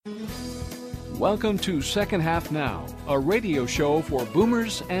Welcome to Second Half Now, a radio show for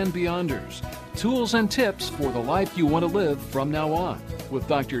boomers and beyonders. Tools and tips for the life you want to live from now on, with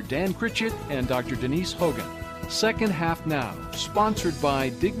Dr. Dan Critchett and Dr. Denise Hogan. Second Half Now, sponsored by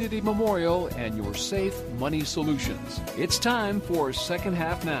Dignity Memorial and Your Safe Money Solutions. It's time for Second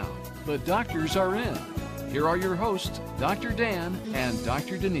Half Now. The doctors are in. Here are your hosts, Dr. Dan and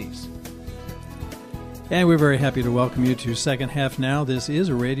Dr. Denise. And we're very happy to welcome you to Second Half Now. This is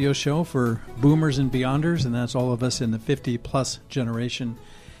a radio show for boomers and beyonders, and that's all of us in the 50-plus generation.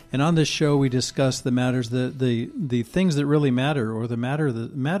 And on this show, we discuss the matters, the things that really matter, or the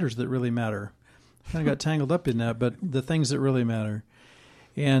matters that really matter. I kind of got tangled up in that, but the things that really matter.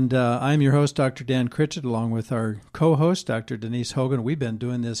 And I'm your host, Dr. Dan Critchett, along with our co-host, Dr. Denise Hogan. We've been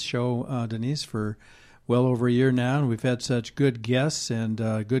doing this show, Denise, for well over a year now, and we've had such good guests and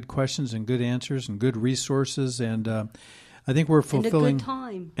good questions and good answers and good resources, and I think we're fulfilling... And a good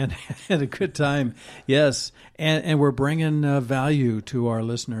time. And a good time, yes. And we're bringing value to our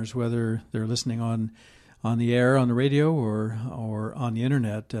listeners, whether they're listening on the air, on the radio, or on the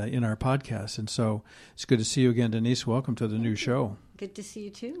internet in our podcast. And so it's good to see you again, Denise. Welcome to the new show. Good to see you,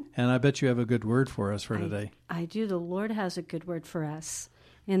 too. And I bet you have a good word for us for today. I do. The Lord has a good word for us.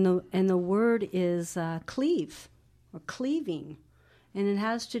 And the word is cleave, or cleaving. And it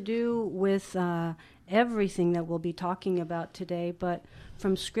has to do with everything that we'll be talking about today. But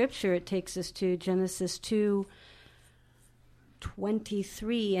from Scripture, it takes us to Genesis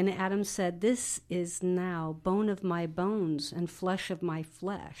 2:23. And Adam said, "This is now bone of my bones and flesh of my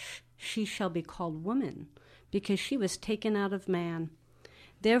flesh. She shall be called woman, because she was taken out of man.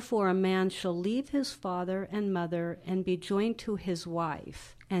 Therefore a man shall leave his father and mother and be joined to his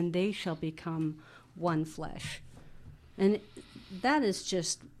wife, and they shall become one flesh." And that is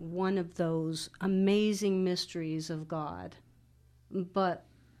just one of those amazing mysteries of God. But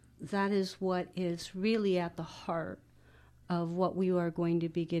that is what is really at the heart of what we are going to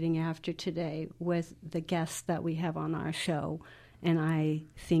be getting after today with the guests that we have on our show. And I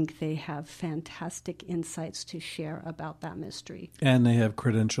think they have fantastic insights to share about that mystery. And they have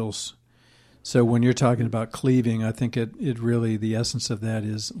credentials. So when you're talking about cleaving, I think it really, the essence of that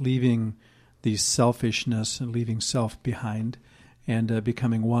is leaving the selfishness and leaving self behind and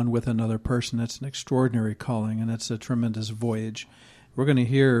becoming one with another person. That's an extraordinary calling, and it's a tremendous voyage. We're going to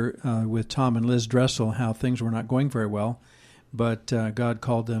hear with Tom and Liz Dressel how things were not going very well, but God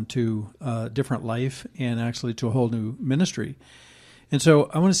called them to a different life and actually to a whole new ministry. And so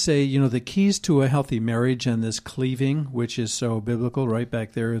I want to say, the keys to a healthy marriage and this cleaving, which is so biblical, right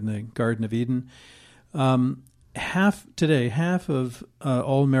back there in the Garden of Eden. Half of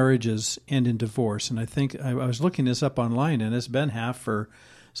all marriages end in divorce. And I think I was looking this up online, and it's been half for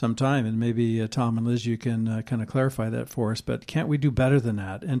some time. And maybe Tom and Liz, you can kind of clarify that for us. But can't we do better than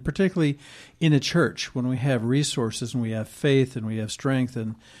that? And particularly in a church, when we have resources and we have faith and we have strength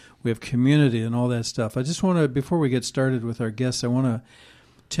and we have community and all that stuff. I just want to, before we get started with our guests, I want to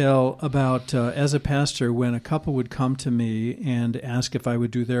tell about, as a pastor, when a couple would come to me and ask if I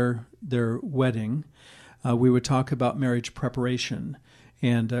would do their wedding, we would talk about marriage preparation,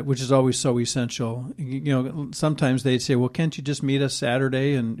 and which is always so essential. Sometimes they'd say, "Well, can't you just meet us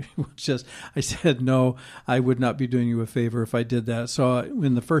Saturday?" And I said, "No, I would not be doing you a favor if I did that." So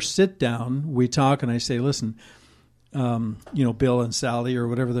in the first sit down, we talk, and I say, "Listen, Bill and Sally, or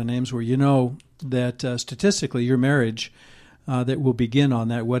whatever their names were, that statistically your marriage that will begin on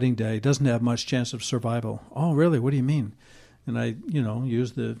that wedding day doesn't have much chance of survival." "Oh, really? What do you mean?" And I,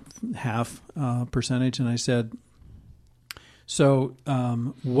 used the half percentage, and I said, "So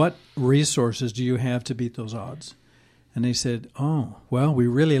what resources do you have to beat those odds?" And they said, "Oh, well, we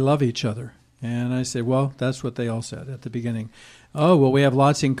really love each other." And I said, "Well, that's what they all said at the beginning." "Oh, well, we have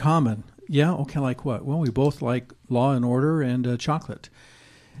lots in common." "Yeah, okay, like what?" "Well, we both like Law and Order and chocolate."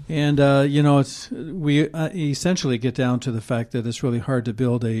 And, we essentially get down to the fact that it's really hard to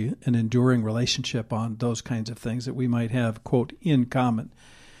build an enduring relationship on those kinds of things that we might have, quote, in common.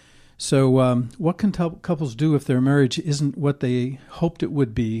 So what can couples do if their marriage isn't what they hoped it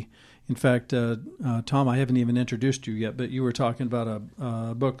would be? In fact, Tom, I haven't even introduced you yet, but you were talking about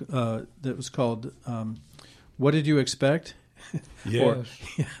a book that was called What Did You Expect? Yes.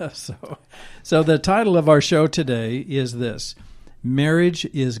 So the title of our show today is this: Marriage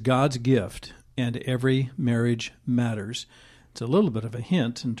is God's gift, and every marriage matters. It's a little bit of a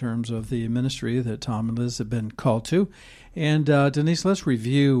hint in terms of the ministry that Tom and Liz have been called to. And Denise, let's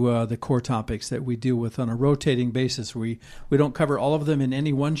review the core topics that we deal with on a rotating basis. We don't cover all of them in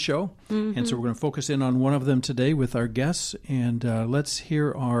any one show, and so we're going to focus in on one of them today with our guests. And let's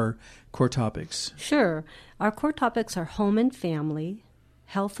hear our core topics. Sure. Our core topics are home and family,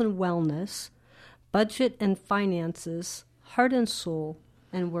 health and wellness, budget and finances, heart and soul,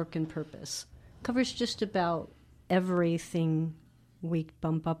 and work and purpose. Covers just about everything we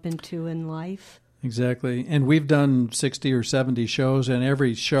bump up into in life. Exactly. And we've done 60 or 70 shows, and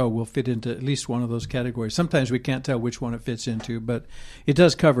every show will fit into at least one of those categories. Sometimes we can't tell which one it fits into, but it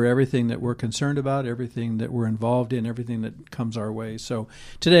does cover everything that we're concerned about, everything that we're involved in, everything that comes our way. So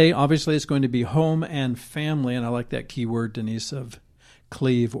today, obviously, it's going to be home and family, and I like that key word, Denise, of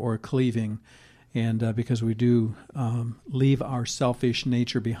cleave or cleaving. And because we do leave our selfish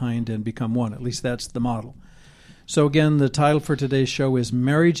nature behind and become one. At least that's the model. So again, the title for today's show is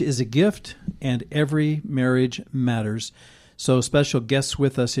Marriage is a Gift and Every Marriage Matters. So special guests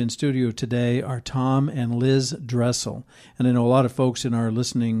with us in studio today are Tom and Liz Dressel. And I know a lot of folks in our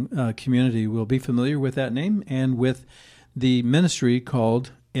listening community will be familiar with that name and with the ministry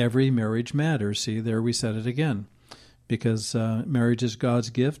called Every Marriage Matters. See, there we said it again. Because marriage is God's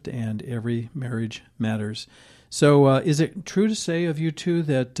gift and every marriage matters. So is it true to say of you two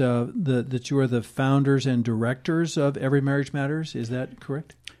that that you are the founders and directors of Every Marriage Matters? Is that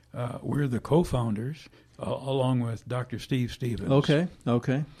correct? We're the co-founders, along with Dr. Steve Stevens.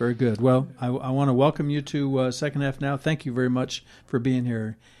 Okay, very good. Well, I want to welcome you to Second Half Now. Thank you very much for being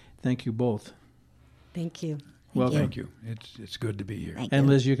here. Thank you both. Thank you. Welcome. Thank you. It's good to be here. And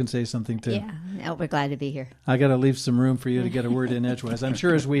Liz, you can say something too. Yeah, no, we're glad to be here. I got to leave some room for you to get a word in edgewise. I'm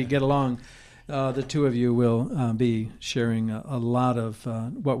sure as we get along, the two of you will be sharing a lot of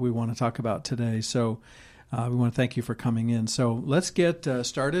what we want to talk about today. So we want to thank you for coming in. So let's get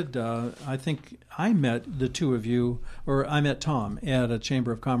started. I think I met the two of you, or I met Tom at a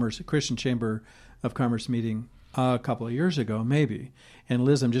Chamber of Commerce, a Christian Chamber of Commerce meeting a couple of years ago, maybe. And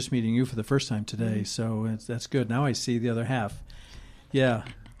Liz, I'm just meeting you for the first time today, so that's good. Now I see the other half. Yeah.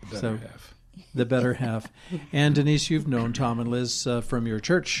 The better half. And Denise, you've known Tom and Liz from your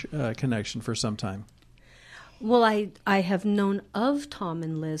church connection for some time. Well, I have known of Tom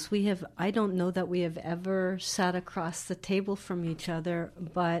and Liz. I don't know that we have ever sat across the table from each other,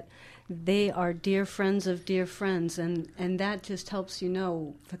 but they are dear friends of dear friends, and that just helps you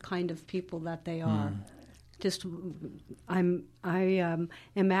know the kind of people that they are. I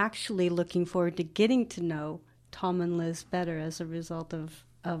am actually looking forward to getting to know Tom and Liz better as a result of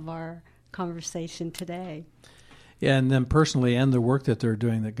our conversation today. Yeah, and then personally, and the work that they're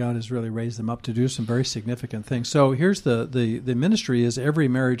doing, that God has really raised them up to do some very significant things. So here's the ministry is Every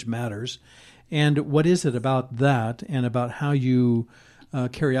Marriage Matters. And what is it about that and about how you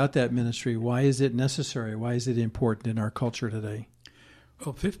carry out that ministry? Why is it necessary? Why is it important in our culture today?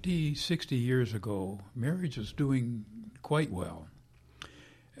 Well, 50, 60 years ago, marriage was doing quite well.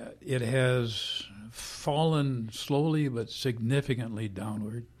 It has fallen slowly but significantly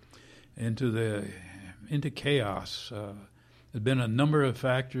downward into chaos. There have been a number of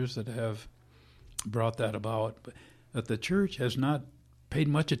factors that have brought that about, but the church has not paid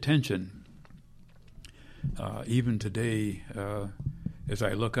much attention. Even today, as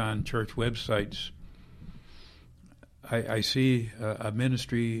I look on church websites, I see a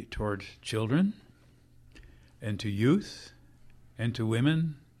ministry towards children and to youth and to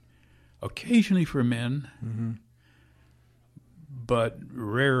women, occasionally for men, but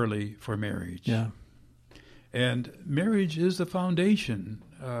rarely for marriage. Yeah. And marriage is the foundation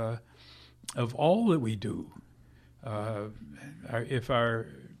of all that we do. If our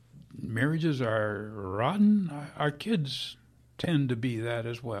marriages are rotten, our kids tend to be that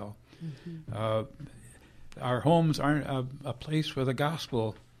as well. Our homes aren't a place where the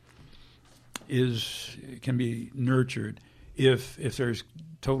gospel can be nurtured if there's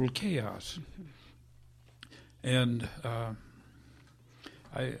total chaos. And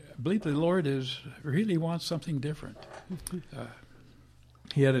I believe the Lord really wants something different.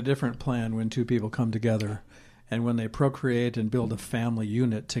 He had a different plan when two people come together, and when they procreate and build a family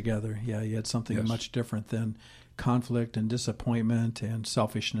unit together. Yeah, he had something much different than conflict and disappointment and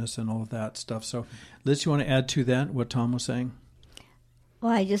selfishness and all of that stuff. So, Liz, you want to add to that what Tom was saying?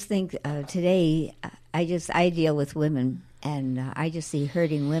 Well, I just think today I deal with women, and I just see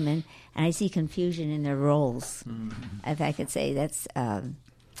hurting women, and I see confusion in their roles. If I could say that's,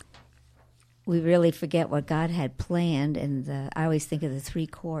 we really forget what God had planned, and I always think of the 3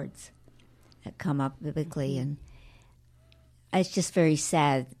 chords that come up biblically, and it's just very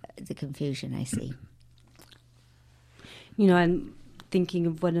sad, the confusion I see. You know, I'm thinking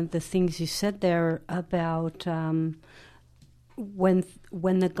of one of the things you said there about when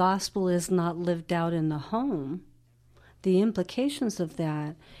the gospel is not lived out in the home, the implications of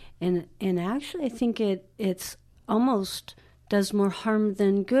that, and actually I think it's almost does more harm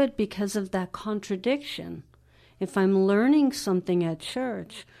than good because of that contradiction. If I'm learning something at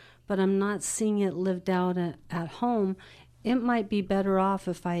church, but I'm not seeing it lived out at home. It might be better off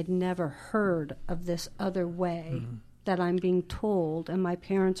if I had never heard of this other way that I'm being told and my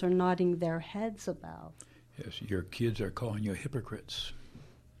parents are nodding their heads about. Yes, your kids are calling you hypocrites.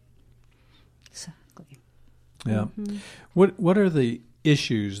 Exactly. Yeah. What are the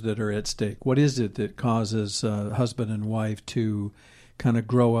issues that are at stake? What is it that causes husband and wife to kind of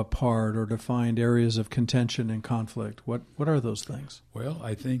grow apart or to find areas of contention and conflict? What are those things? Well,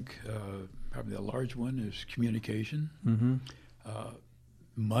 I think probably a large one is communication.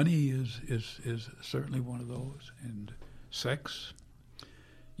 Money is certainly one of those, and sex.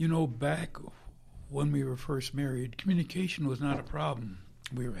 You know, back when we were first married, communication was not a problem.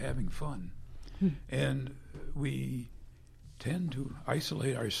 We were having fun. And we tend to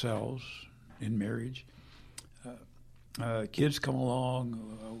isolate ourselves in marriage. Kids come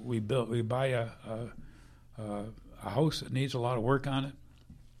along. We buy a house that needs a lot of work on it,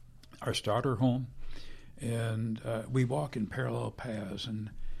 our starter home, and we walk in parallel paths and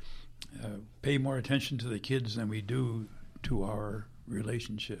pay more attention to the kids than we do to our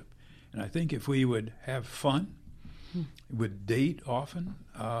relationship. And I think if we would have fun, would date often,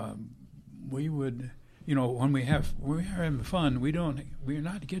 we would. You know, when we're having fun, we're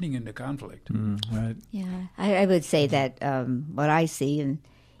not getting into conflict. Right. Yeah, I would say that what I see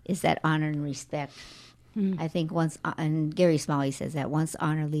is that honor and respect. I think and Gary Smalley says that once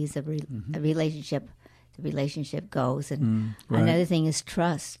honor leaves a relationship, the relationship goes. And another thing is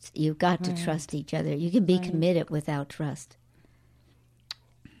trust. You've got to trust each other. You can be committed without trust.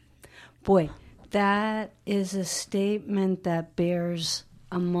 Boy, that is a statement that bears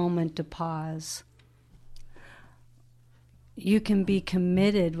a moment to pause. You can be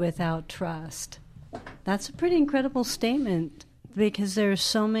committed without trust. That's a pretty incredible statement, because there are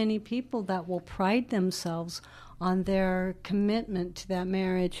so many people that will pride themselves on their commitment to that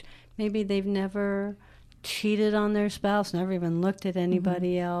marriage. Maybe they've never cheated on their spouse, never even looked at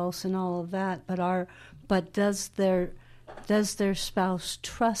anybody else and all of that. But does their spouse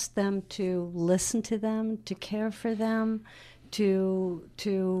trust them to listen to them, to care for them,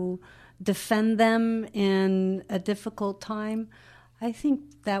 to defend them in a difficult time? I think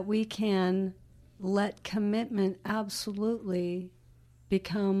that we can let commitment absolutely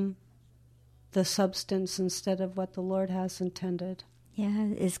become the substance instead of what the Lord has intended. Yeah,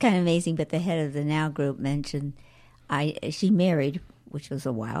 it's kind of amazing, but the head of the Now group mentioned she married, which was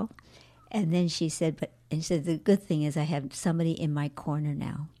a while, and then she said, the good thing is I have somebody in my corner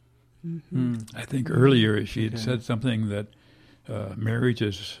now. I think earlier she had said something that marriage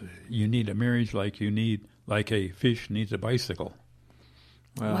is, you need a marriage like a fish needs a bicycle.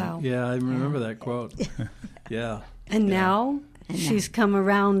 Wow. Yeah, I remember that quote. Yeah. And now she's come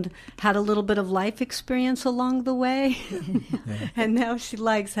around, had a little bit of life experience along the way, and now she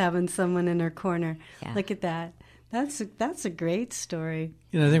likes having someone in her corner. Yeah. Look at that. That's a great story.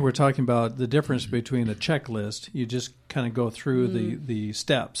 I think we're talking about the difference between a checklist. You just kind of go through the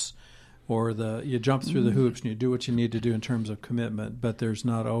steps, or you jump through the hoops and you do what you need to do in terms of commitment, but there's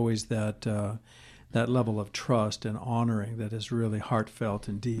not always that level of trust and honoring that is really heartfelt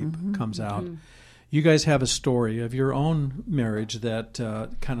and deep comes out. You guys have a story of your own marriage that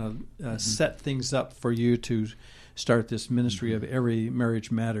kind of set things up for you to start this ministry of Every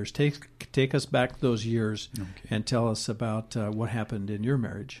Marriage Matters. Take us back those years and tell us about what happened in your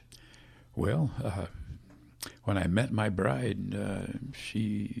marriage. Well, when I met my bride,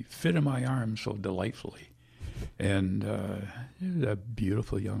 she fit in my arms so delightfully, and she was a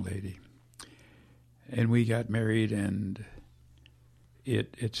beautiful young lady. And we got married, and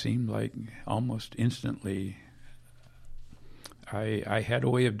it seemed like almost instantly I had a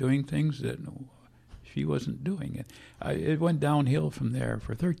way of doing things that she wasn't doing. It went downhill from there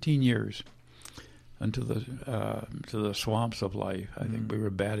for 13 years until to the swamps of life. I think we were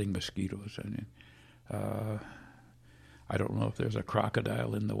batting mosquitoes, and I don't know if there's a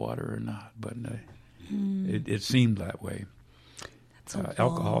crocodile in the water or not, but it seemed that way.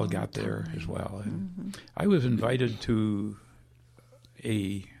 Alcohol got there as well. And I was invited to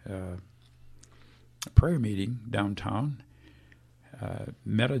a prayer meeting downtown.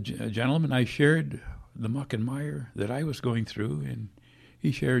 Met a gentleman. I shared the muck and mire that I was going through, and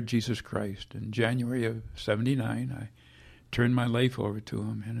he shared Jesus Christ. In January of '79, I turned my life over to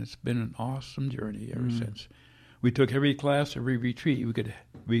him, and it's been an awesome journey ever since. We took every class, every retreat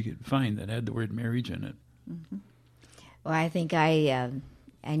we could find that had the word marriage in it. Well, I think I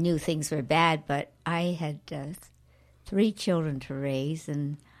knew things were bad, but I had 3 children to raise,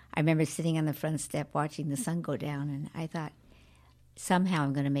 and I remember sitting on the front step watching the sun go down, and I thought, somehow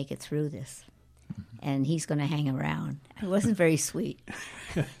I'm going to make it through this. and he's going to hang around. It wasn't very sweet.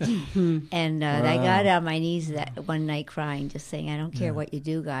 And I got on my knees that one night crying, just saying, I don't care what you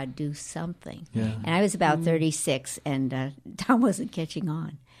do, God, do something. Yeah. And I was about 36, and Tom wasn't catching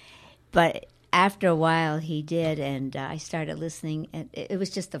on. But after a while, he did, and I started listening, and it was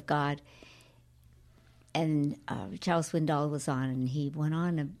just of God. And Charles Swindoll was on, and he went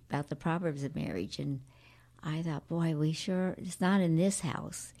on about the Proverbs of marriage, and I thought, boy, it's not in this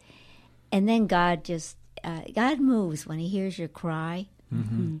house. And then God moves when he hears your cry.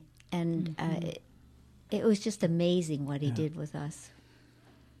 Mm-hmm. And it was just amazing what he did with us.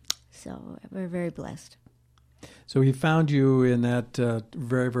 So we're very blessed. So he found you in that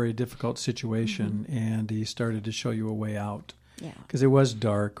very, very difficult situation, and he started to show you a way out. Yeah. Because it was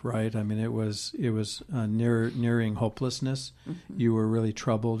dark, right? I mean, it was nearing hopelessness. Mm-hmm. You were really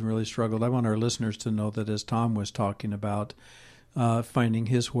troubled and really struggled. I want our listeners to know that as Tom was talking about finding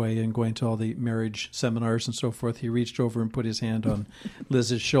his way and going to all the marriage seminars and so forth, he reached over and put his hand on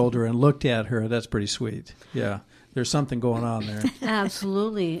Liz's shoulder and looked at her. That's pretty sweet. Yeah, there's something going on there.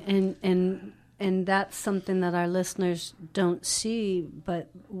 Absolutely, and that's something that our listeners don't see,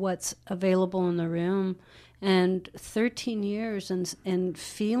 but what's available in the room. And 13 years and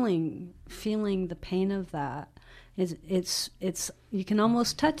feeling the pain of that it's you can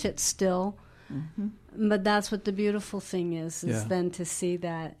almost touch it still. Mm-hmm. But that's what the beautiful thing is then to see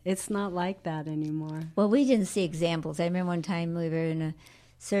that it's not like that anymore. Well, we didn't see examples. I remember one time we were in a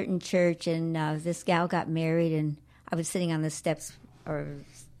certain church, and this gal got married, and I was sitting on the steps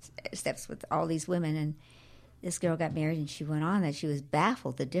with all these women, and this girl got married, and she went on that she was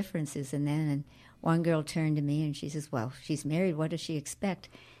baffled the differences. And one girl turned to me, and she says, well, she's married. What does she expect?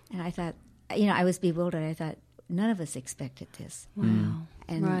 And I thought, I was bewildered. I thought, none of us expected this. Wow.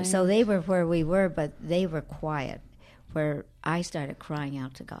 And so they were where we were, but they were quiet, where I started crying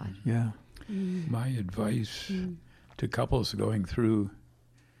out to God. Yeah. My advice to couples going through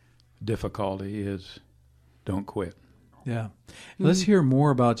difficulty is don't quit. Yeah. Let's hear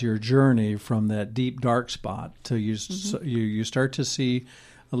more about your journey from that deep, dark spot till you start to see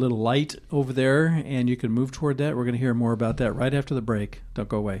a little light over there, and you can move toward that. We're going to hear more about that right after the break. Don't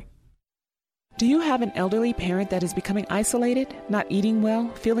go away. Do you have an elderly parent that is becoming isolated, not eating well,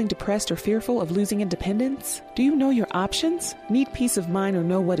 feeling depressed or fearful of losing independence? Do you know your options? Need peace of mind or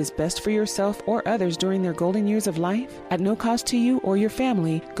know what is best for yourself or others during their golden years of life? At no cost to you or your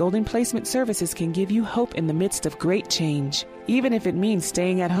family, Golden Placement Services can give you hope in the midst of great change. Even if it means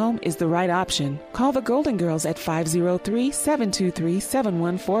staying at home is the right option. Call the Golden Girls at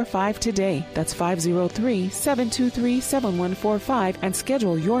 503-723-7145 today. That's 503-723-7145 and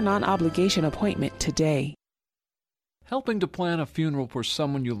schedule your non-obligation appointment today. Helping to plan a funeral for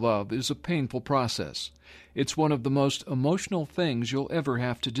someone you love is a painful process. It's one of the most emotional things you'll ever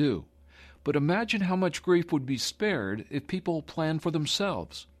have to do. But imagine how much grief would be spared if people planned for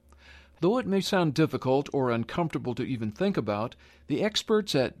themselves. Though it may sound difficult or uncomfortable to even think about, the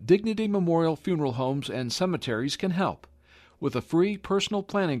experts at Dignity Memorial Funeral Homes and Cemeteries can help with a free personal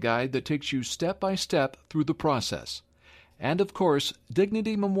planning guide that takes you step by step through the process. And of course,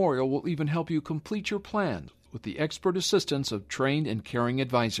 Dignity Memorial will even help you complete your plan with the expert assistance of trained and caring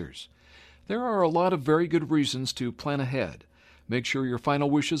advisors. There are a lot of very good reasons to plan ahead. Make sure your final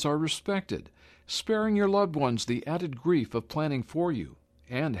wishes are respected, sparing your loved ones the added grief of planning for you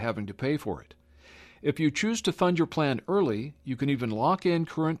and having to pay for it. If you choose to fund your plan early, you can even lock in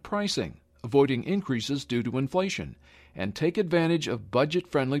current pricing, avoiding increases due to inflation, and take advantage of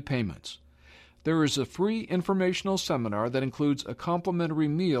budget-friendly payments. There is a free informational seminar that includes a complimentary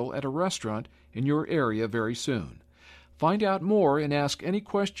meal at a restaurant in your area very soon. Find out more and ask any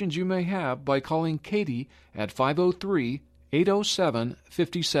questions you may have by calling Katie at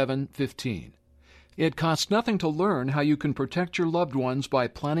 503-807-5715. It costs nothing to learn how you can protect your loved ones by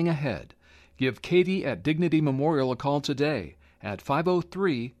planning ahead. Give Katie at Dignity Memorial a call today at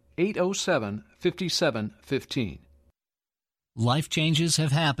 503-807-5715. Life changes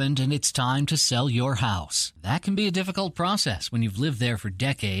have happened, and it's time to sell your house. That can be a difficult process when you've lived there for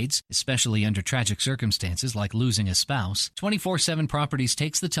decades, especially under tragic circumstances like losing a spouse. 24/7 Properties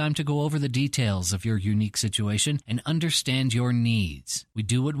takes the time to go over the details of your unique situation and understand your needs. We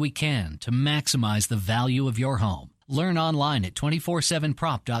do what we can to maximize the value of your home. Learn online at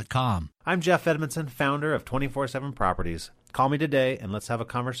 247prop.com. I'm Jeff Edmondson, founder of 24/7 Properties. Call me today and let's have a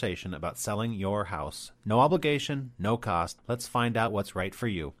conversation about selling your house. No obligation, no cost. Let's find out what's right for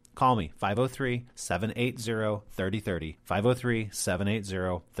you. Call me, 503-780-3030,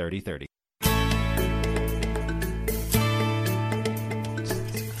 503-780-3030.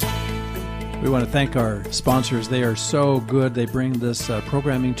 We want to thank our sponsors. They are so good. They bring this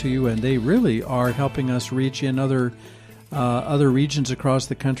programming to you, and they really are helping us reach in other regions across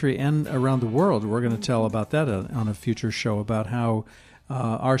the country and around the world. We're going to tell about that on a future show, about how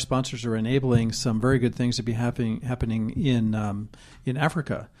our sponsors are enabling some very good things to be happening in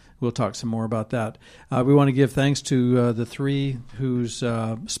Africa. We'll talk some more about that. We want to give thanks to the three whose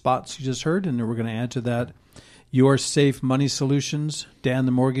spots you just heard, and we're going to add to that Your Safe Money Solutions, Dan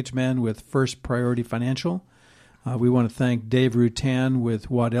the Mortgage Man with First Priority Financial. We want to thank Dave Rutan with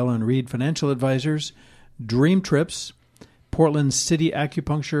Waddell & Reed Financial Advisors, Dream Trips, Portland City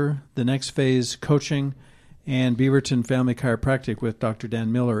Acupuncture, The Next Phase Coaching, and Beaverton Family Chiropractic with Dr.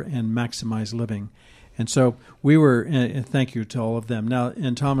 Dan Miller and Maximize Living. And so we were, thank you to all of them. Now,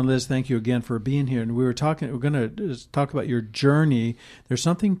 and Tom and Liz, thank you again for being here. And we're going to talk about your journey. There's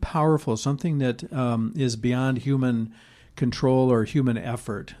something powerful, something that is beyond human control or human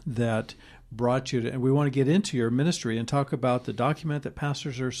effort that brought you to, and we want to get into your ministry and talk about the document that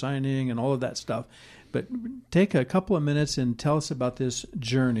pastors are signing and all of that stuff. But take a couple of minutes and tell us about this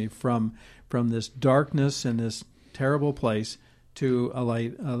journey from this darkness and this terrible place to a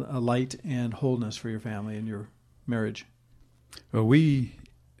light and wholeness for your family and your marriage. Well, we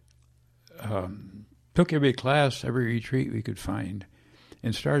took every class, every retreat we could find,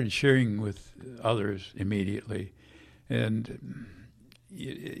 and started sharing with others immediately. And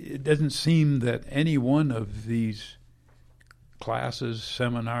it doesn't seem that any one of these classes,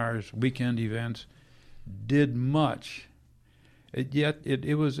 seminars, weekend events did much. Yet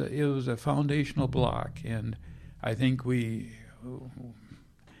it was a foundational block, and I think we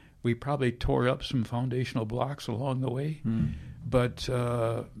probably tore up some foundational blocks along the way, but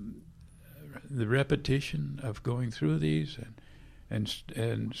the repetition of going through these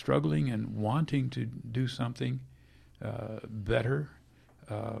and struggling and wanting to do something better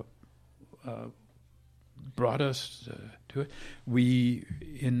brought us to it. We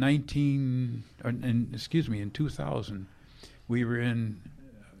in 2000, we were in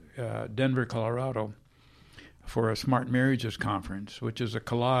Denver, Colorado, for a Smart Marriages Conference, which is a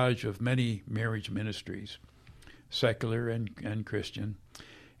collage of many marriage ministries, secular and Christian.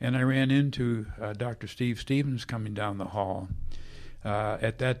 And I ran into Dr. Steve Stevens coming down the hall.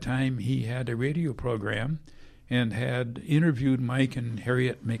 At that time, he had a radio program and had interviewed Mike and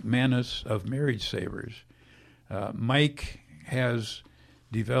Harriet McManus of Marriage Savers. Mike has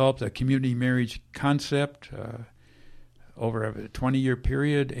developed a community marriage concept over a 20-year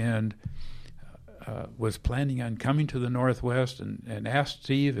period, and was planning on coming to the Northwest, and asked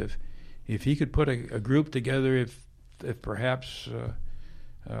Steve if he could put a group together, if perhaps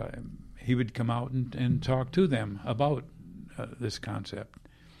he would come out and talk to them about this concept.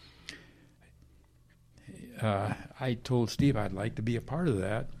 I told Steve I'd like to be a part of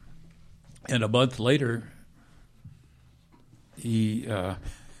that, and a month later he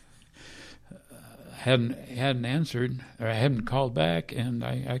hadn't answered, or I hadn't called back, and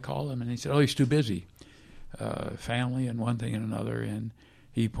I called him, and he said, he's too busy, family and one thing and another, and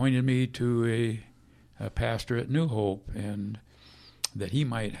he pointed me to a pastor at New Hope, and that he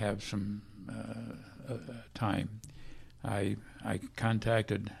might have some time. I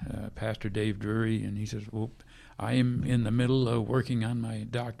contacted Pastor Dave Drury, and he says, well, I am in the middle of working on my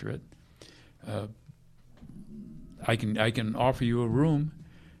doctorate. I can offer you a room.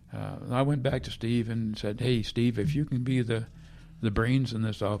 I went back to Steve and said, hey, Steve, if you can be the brains in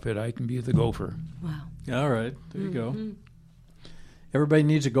this outfit, I can be the gopher. Wow. All right. There you go. Everybody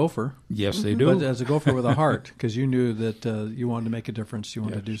needs a gopher. Yes, they do. But as a gopher with a heart, because you knew that you wanted to make a difference. You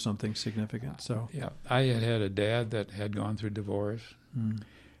wanted to do something significant. So yeah, I had a dad that had gone through divorce.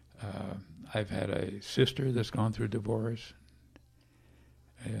 I've had a sister that's gone through divorce.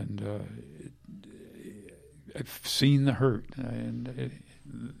 And I've seen the hurt, and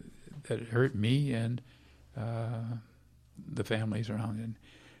that it hurt me and the families around.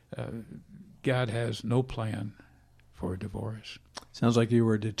 And God has no plan for divorce. Sounds like you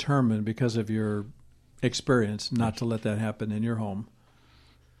were determined, because of your experience, not to let that happen in your home.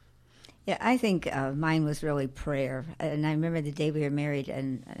 Yeah, I think mine was really prayer. And I remember the day we were married,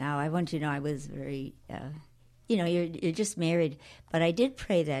 and now I want you to know I was very, you're just married. But I did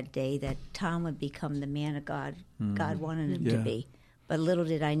pray that day that Tom would become the man of God God wanted him to be. But little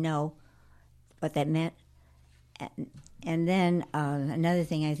did I know what that meant. And then another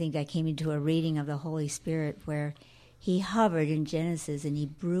thing, I think I came into a reading of the Holy Spirit where he hovered in Genesis and he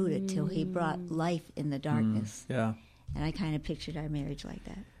brooded till he brought life in the darkness. Yeah. And I kind of pictured our marriage like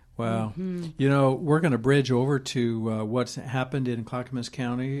that. Wow. We're going to bridge over to what's happened in Clackamas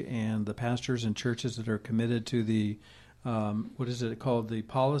County and the pastors and churches that are committed to the what is it called? The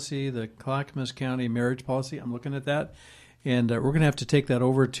policy, the Clackamas County marriage policy. I'm looking at that. And we're going to have to take that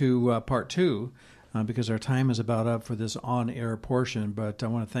over to part 2 because our time is about up for this on-air portion. But I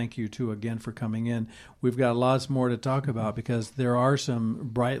want to thank you, too, again for coming in. We've got lots more to talk about because there are some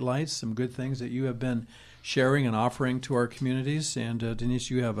bright lights, some good things that you have been sharing and offering to our communities. And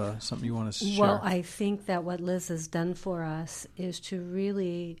Denise, you have something you want to share. Well, I think that what Liz has done for us is to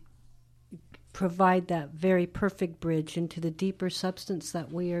really provide that very perfect bridge into the deeper substance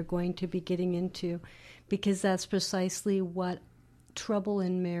that we are going to be getting into, because that's precisely what trouble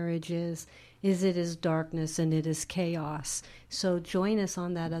in marriage is it is darkness and it is chaos. So join us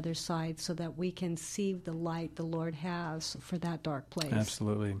on that other side so that we can see the light the Lord has for that dark place.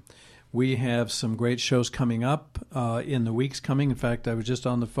 Absolutely. We have some great shows coming up in the weeks coming. In fact, I was just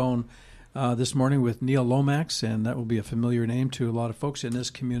on the phone this morning with Neil Lomax, and that will be a familiar name to a lot of folks in this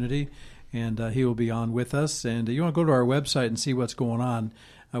community, and he will be on with us. And you want to go to our website and see what's going on.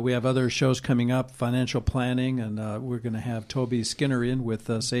 We have other shows coming up, financial planning, and we're going to have Toby Skinner in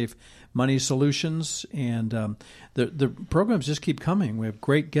with Safe Money Solutions. And the programs just keep coming. We have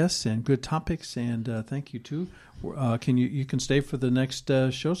great guests and good topics, and thank you, too. You can stay for the next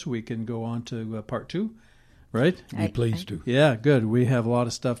show so we can go on to part 2, right? Be pleased to. Yeah, good. We have a lot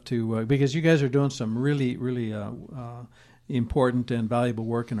of stuff to, because you guys are doing some really, really important and valuable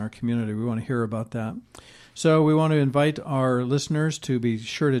work in our community. We want to hear about that. So we want to invite our listeners to be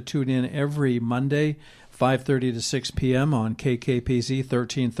sure to tune in every Monday, 5:30 to 6 p.m. on KKPZ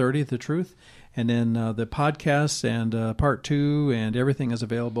 1330, The Truth. And then the podcasts and part 2 and everything is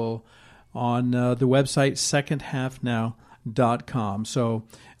available on the website secondhalfnow.com. So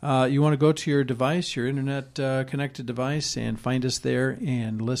you want to go to your device, your internet-connected device, and find us there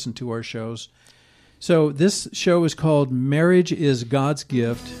and listen to our shows. So this show is called Marriage is God's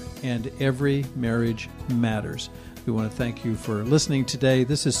Gift, and Every Marriage Matters. We want to thank you for listening today.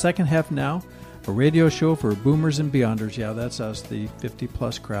 This is Second Half Now, a radio show for boomers and beyonders. Yeah, that's us, the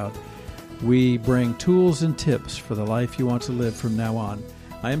 50-plus crowd. We bring tools and tips for the life you want to live from now on.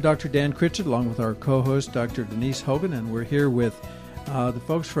 I am Dr. Dan Critchett, along with our co-host, Dr. Denise Hogan, and we're here with the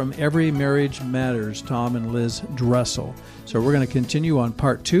folks from Every Marriage Matters, Tom and Liz Dressel. So we're going to continue on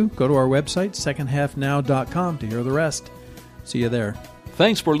part 2. Go to our website, secondhalfnow.com, to hear the rest. See you there.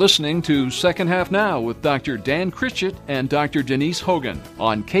 Thanks for listening to Second Half Now with Dr. Dan Critchett and Dr. Denise Hogan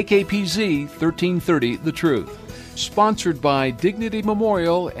on KKPZ 1330 The Truth. Sponsored by Dignity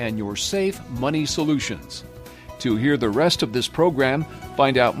Memorial and Your Safe Money Solutions. To hear the rest of this program,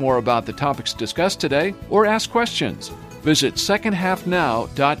 find out more about the topics discussed today, or ask questions, visit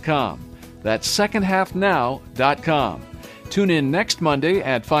secondhalfnow.com. That's secondhalfnow.com. Tune in next Monday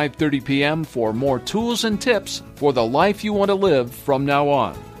at 5:30 p.m. for more tools and tips for the life you want to live from now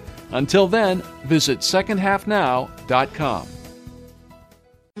on. Until then, visit secondhalfnow.com.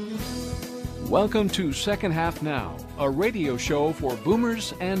 Welcome to Second Half Now, a radio show for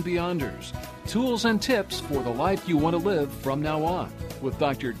boomers and beyonders. Tools and tips for the life you want to live from now on, with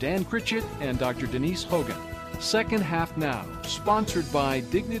Dr. Dan Critchett and Dr. Denise Hogan. Second Half Now, sponsored by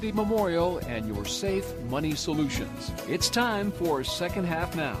Dignity Memorial and Your Safe Money Solutions. It's time for Second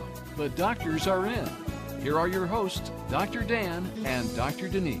Half Now. The doctors are in. Here are your hosts, Dr. Dan and Dr.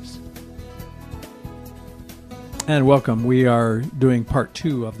 Denise. And welcome. We are doing part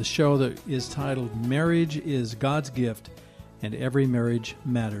 2 of the show that is titled Marriage is God's Gift, and Every Marriage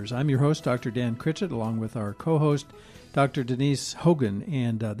Matters. I'm your host, Dr. Dan Critchett, along with our co-host, Dr. Denise Hogan,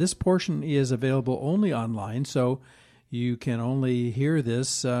 and this portion is available only online, so you can only hear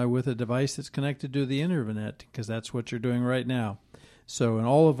this with a device that's connected to the internet, because that's what you're doing right now. So, and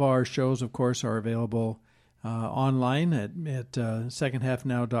all of our shows, of course, are available online at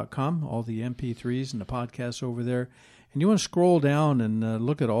secondhalfnow.com, all the MP3s and the podcasts over there. And you want to scroll down and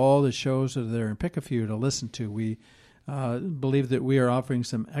look at all the shows that are there and pick a few to listen to. We believe that we are offering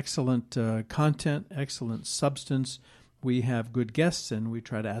some excellent content, excellent substance. We have good guests, and we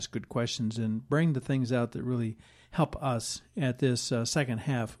try to ask good questions and bring the things out that really help us at this second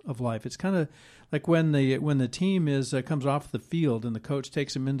half of life. It's kind of like when the team comes off the field and the coach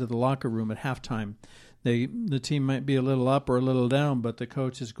takes them into the locker room at halftime. The team might be a little up or a little down, but the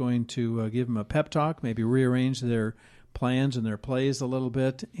coach is going to give them a pep talk, maybe rearrange their plans and their plays a little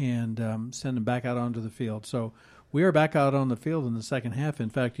bit, and send them back out onto the field. So we are back out on the field in the second half. In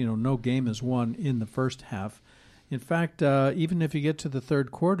fact, no game is won in the first half. In fact, even if you get to the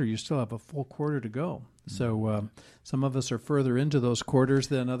third quarter, you still have a full quarter to go. So some of us are further into those quarters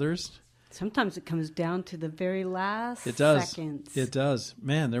than others. Sometimes it comes down to the very last seconds. It does.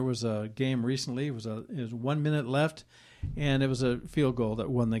 Man, there was a game recently. It was 1 minute left, and it was a field goal that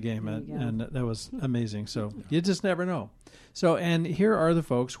won the game, and that was amazing. So you just never know. So, and here are the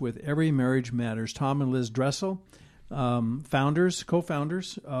folks with Every Marriage Matters, Tom and Liz Dressel,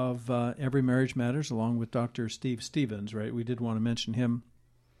 co-founders of Every Marriage Matters, along with Dr. Steve Stevens, right? We did want to mention him.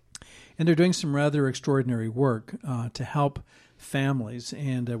 And they're doing some rather extraordinary work to help families.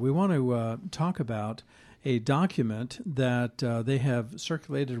 And we want to talk about a document that they have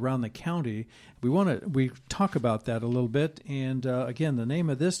circulated around the county. We talk about that a little bit. And again, the name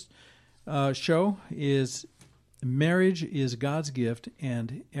of this show is Marriage is God's Gift,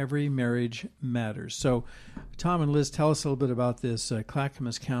 and Every Marriage Matters. So, Tom and Liz, tell us a little bit about this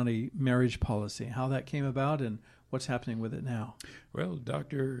Clackamas County marriage policy, how that came about, and what's happening with it now. Well,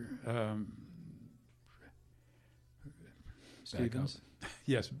 Dr. Stevens?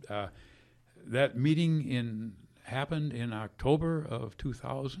 Yes. That meeting happened in October of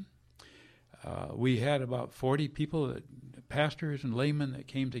 2000. We had about 40 people, pastors and laymen, that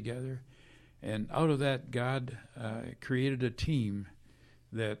came together. And out of that, God created a team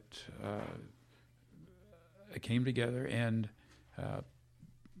that came together. And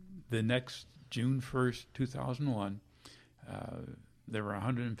the next June 1st, 2001, there were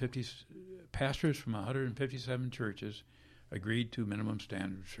 150 pastors from 157 churches agreed to minimum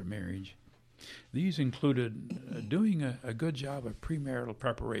standards for marriage. These included doing a good job of premarital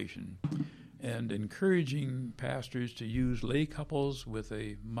preparation and encouraging pastors to use lay couples with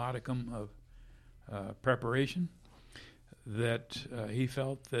a modicum of preparation that he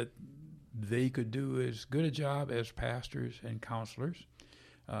felt that they could do as good a job as pastors and counselors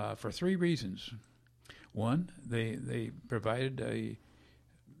for three reasons. One, they provided a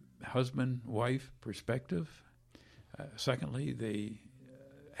husband-wife perspective. Secondly, they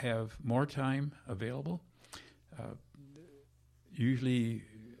have more time available. Usually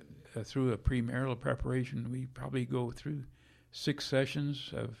through a premarital preparation, we probably go through 6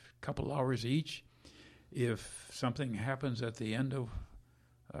 sessions of a couple hours each. If something happens at the end of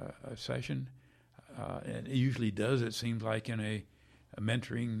a session, and it usually does, it seems like in a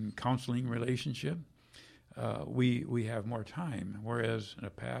mentoring, counseling relationship, we have more time, whereas a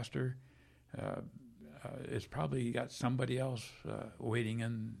pastor it's probably got somebody else waiting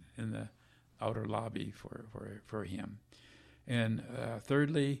in the outer lobby for him. And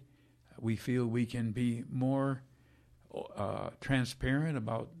thirdly, we feel we can be more transparent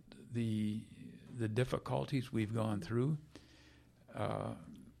about the difficulties we've gone through,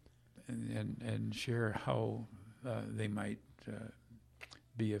 and share how they might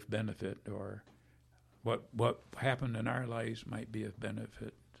be of benefit, or what happened in our lives might be of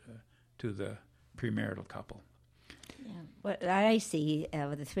benefit to the premarital couple. Yeah. What I see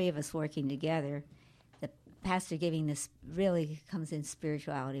with the three of us working together, the pastor giving this really comes in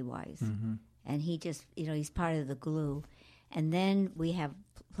spirituality-wise. Mm-hmm. And he just, he's part of the glue. And then we have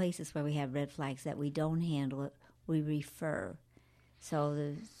places where we have red flags that we don't handle it, we refer. So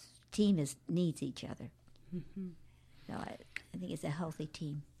the team needs each other. Mm-hmm. So I think it's a healthy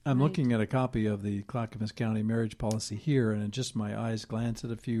team. I'm looking at a copy of the Clackamas County marriage policy here, and just my eyes glance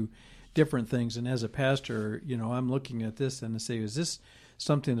at a few different things. And as a pastor, I'm looking at this and I say, is this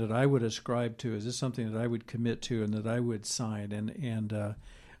something that I would ascribe to? Is this something that I would commit to and that I would sign? And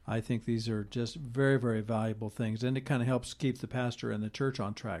I think these are just very, very valuable things. And it kind of helps keep the pastor and the church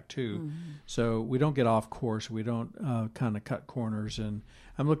on track, too. Mm-hmm. So we don't get off course. We don't kind of cut corners. And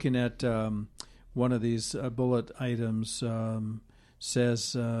I'm looking at one of these bullet items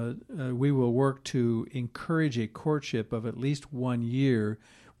says, we will work to encourage a courtship of at least 1 year,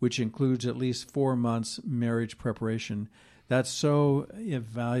 which includes at least 4 months marriage preparation. That's so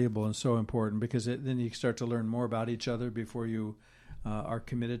valuable and so important, because then you start to learn more about each other before you are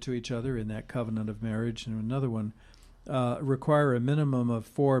committed to each other in that covenant of marriage. And another one, require a minimum of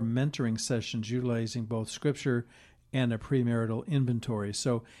 4 mentoring sessions utilizing both Scripture and a premarital inventory.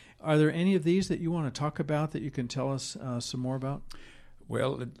 So are there any of these that you want to talk about that you can tell us some more about?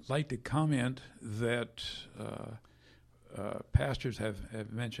 Well, I'd like to comment that pastors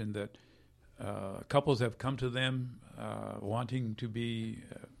have mentioned that couples have come to them wanting to be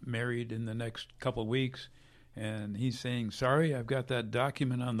married in the next couple of weeks, and he's saying, sorry, I've got that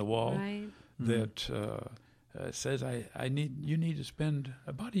document on the wall that says you need to spend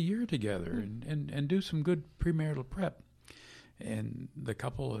about a year together and do some good premarital prep. And the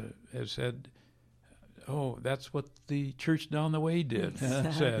couple has said, oh, that's what the church down the way did.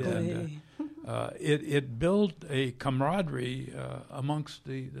 Said. And, it built a camaraderie amongst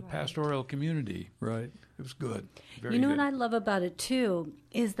the pastoral community. Right. It was good. Very good. What I love about it, too,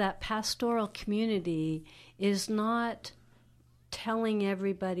 is that pastoral community is not telling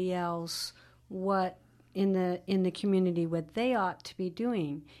everybody else what in the community what they ought to be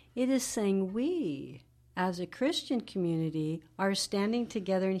doing. It is saying we, as a Christian community, are standing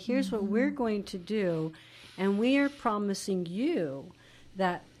together, and here's what we're going to do, and we are promising you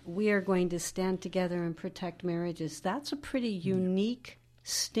that we are going to stand together and protect marriages. That's a pretty unique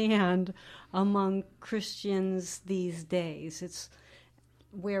stand among Christians these days. It's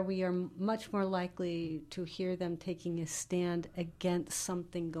where we are much more likely to hear them taking a stand against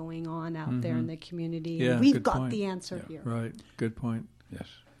something going on out there in the community. Yeah, we've got the answer here. Right. Good point. Yes.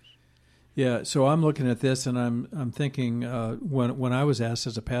 Yeah, so I'm looking at this, and I'm thinking when I was asked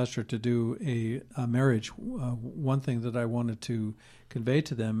as a pastor to do a marriage, one thing that I wanted to convey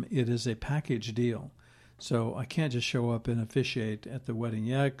to them, it is a package deal. So I can't just show up and officiate at the wedding.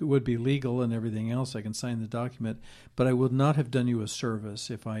 Yeah, it would be legal and everything else. I can sign the document, but I would not have done you a service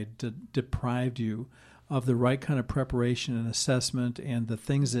if I deprived you of the right kind of preparation and assessment and the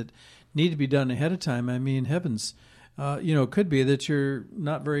things that need to be done ahead of time. I mean, heavens. It could be that you're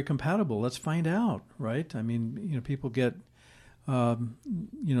not very compatible. Let's find out, right? I mean, people get,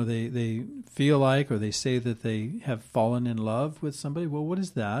 they feel like, or they say that they have fallen in love with somebody. Well, what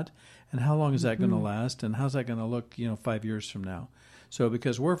is that? And how long is that going to last? And how's that going to look, 5 years from now? So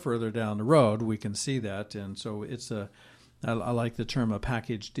because we're further down the road, we can see that. And so I like the term a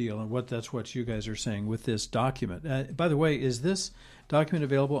package deal, and that's what you guys are saying with this document. By the way, is this document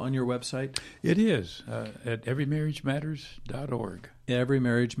available on your website? It is at everymarriagematters.org.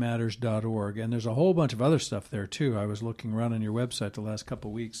 Everymarriagematters.org. And there's a whole bunch of other stuff there, too. I was looking around on your website the last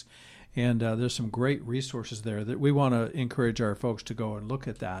couple of weeks, and there's some great resources there that we want to encourage our folks to go and look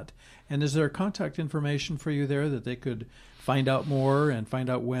at that. And is there contact information for you there that they could find out more and find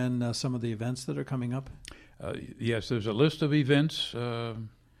out when some of the events that are coming up? Yes, there's a list of events.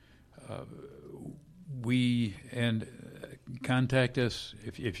 Contact us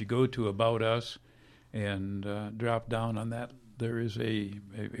if you go to About Us and drop down on that. There is a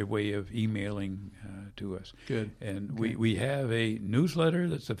way of emailing to us. Good. And okay. we have a newsletter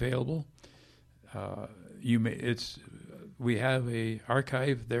that's available. We have a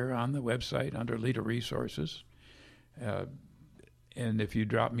archive there on the website under Leader Resources. And if you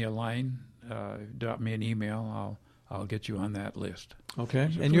drop me a line, drop me an email, I'll get you on that list. Okay.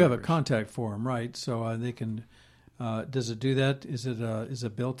 And you have a contact form, right? So they can. Does it do that? Is it a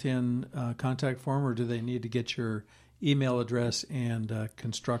built-in contact form, or do they need to get your email address and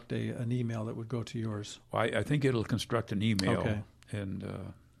construct an email that would go to yours? Well, I think it'll construct an email. Okay.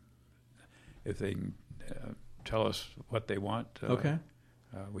 And if they can tell us what they want, okay,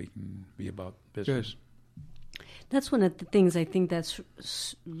 we can be about business. Good. That's one of the things I think that's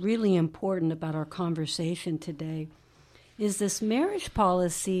really important about our conversation today, is this marriage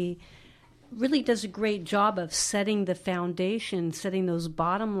policy really does a great job of setting the foundation, setting those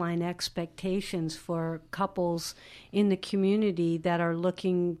bottom line expectations for couples in the community that are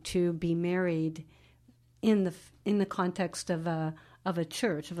looking to be married in the context of a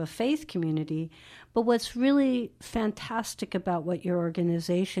church, of a faith community. But what's really fantastic about what your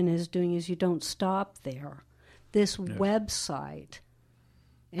organization is doing is you don't stop there. This website,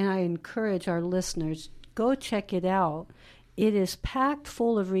 and I encourage our listeners, go check it out. It is packed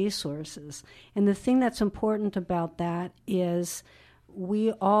full of resources. And the thing that's important about that is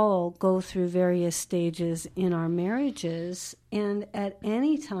we all go through various stages in our marriages, and at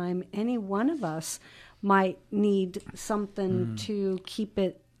any time, any one of us might need something to keep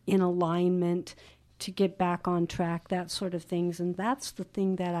it in alignment, to get back on track, that sort of things. And that's the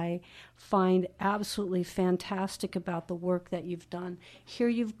thing that I find absolutely fantastic about the work that you've done. Here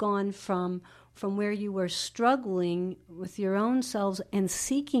you've gone from where you were struggling with your own selves and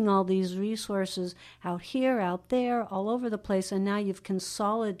seeking all these resources out here, out there, all over the place, and now you've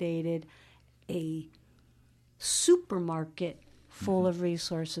consolidated a supermarket full of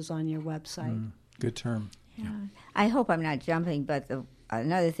resources on your website. Good term. Yeah. I hope I'm not jumping, but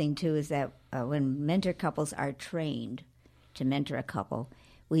another thing, too, is that when mentor couples are trained to mentor a couple,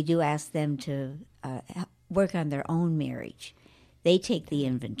 we do ask them to work on their own marriage. They take the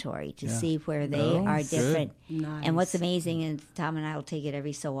inventory to see where they are different. Nice. And what's amazing, and Tom and I will take it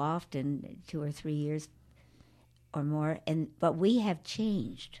every so often, 2 or 3 years or more, but we have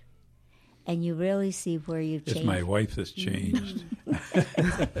changed. And you really see where you've changed. It's my wife that's changed.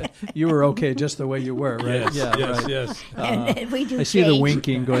 You were okay just the way you were, right? Yes. And we do I see the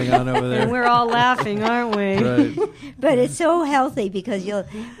winking going on over there. And we're all laughing, aren't we? Right. But it's so healthy because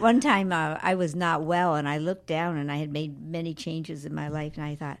one time I was not well, and I looked down, and I had made many changes in my life, and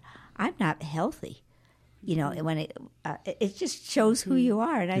I thought, I'm not healthy. When it just shows who you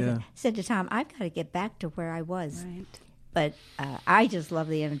are. And I said to Tom, I've got to get back to where I was. Right. But I just love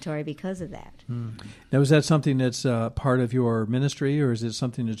the inventory because of that. Now, is that something that's part of your ministry, or is it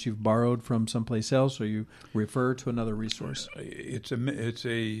something that you've borrowed from someplace else, or you refer to another resource? It's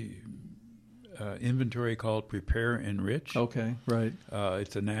a inventory called Prepare Enrich. Okay, right.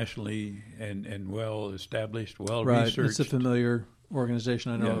 It's a nationally and well established, well Right, researched. it's a familiar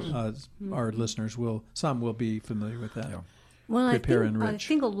organization. I know our listeners will be familiar with that. Yeah. Well, Prepare I Enrich.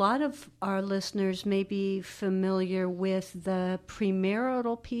 think a lot of our listeners may be familiar with the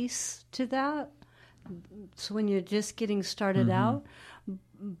premarital piece to that. So when you're just getting started out,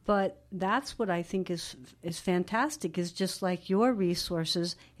 but that's what I think is fantastic, is just like your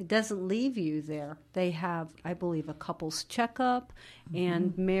resources, it doesn't leave you there. They have, I believe, a couples checkup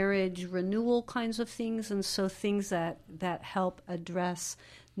and marriage renewal kinds of things, and so things that help address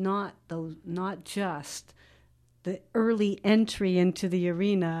not just the early entry into the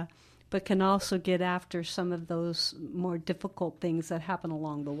arena, but can also get after some of those more difficult things that happen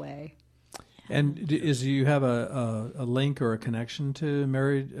along the way. And do you have a link or a connection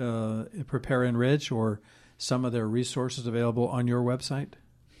to Prepare Enrich, or some of their resources available on your website?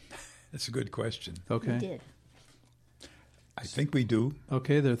 That's a good question. Okay. We did. I think we do.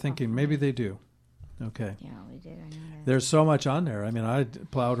 Okay, they're thinking maybe they do. Okay. Yeah, we did. I know that. There's so much on there. I mean, I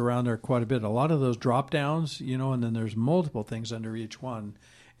plowed around there quite a bit. A lot of those drop downs, and then there's multiple things under each one.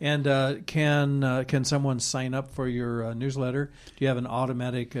 And can someone sign up for your newsletter? Do you have an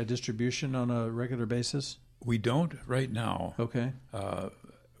automatic distribution on a regular basis? We don't right now. Okay.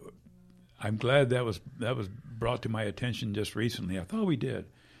 I'm glad that was brought to my attention just recently. I thought we did,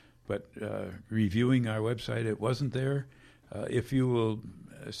 but reviewing our website, it wasn't there. If you will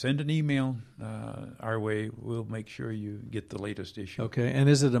send an email our way, we'll make sure you get the latest issue. Okay. And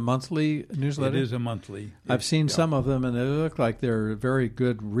is it a monthly newsletter? It is a monthly. I've seen some of them, and they look like they're very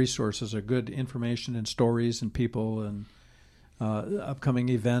good resources, or good information and stories and people and upcoming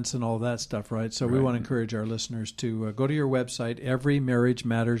events and all that stuff, right? So we want to encourage our listeners to go to your website,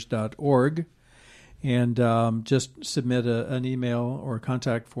 everymarriagematters.org, and just submit an email or a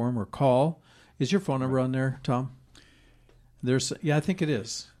contact form or call. Is your phone number on there, Tom? I think it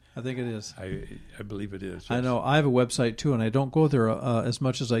is. I believe it is. Yes. I know. I have a website too, and I don't go there as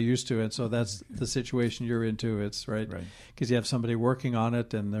much as I used to, and so that's the situation you're into. It's right because you have somebody working on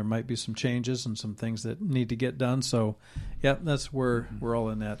it, and there might be some changes and some things that need to get done. So, yeah, that's where we're all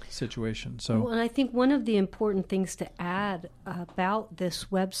in that situation. So, well, and I think one of the important things to add about this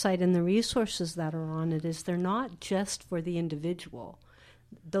website and the resources that are on it is they're not just for the individual.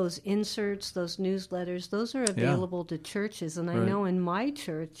 Those inserts, those newsletters, those are available to churches. And I know in my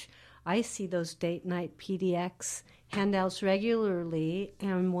church, I see those date night PDX handouts regularly.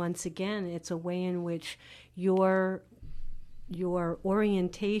 And once again, it's a way in which your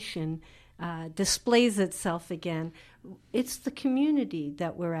orientation displays itself again. It's the community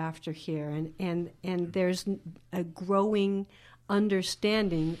that we're after here. And there's a growing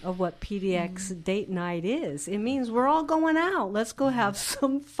understanding of what PDX date night is. It means we're all going out. Let's go have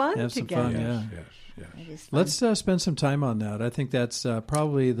some fun together. Yes. Let's spend some time on that. I think that's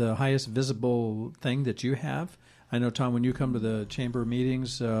probably the highest visible thing that you have. I know, Tom, when you come to the chamber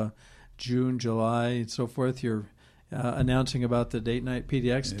meetings, June, July, and so forth, you're announcing about the date night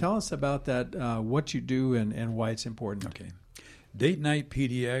PDX. Tell us about that, what you do and why it's important. Okay. Date night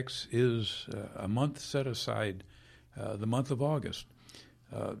PDX is a month set aside, the month of August,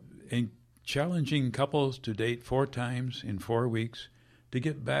 in challenging couples to date 4 times in 4 weeks to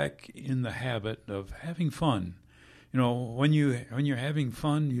get back in the habit of having fun. When you're having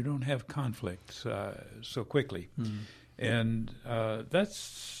fun, you don't have conflicts so quickly, and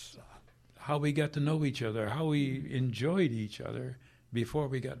that's how we got to know each other, how we enjoyed each other before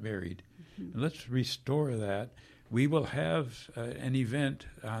we got married. And let's restore that. We will have an event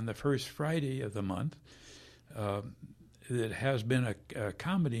on the first Friday of the month. That has been a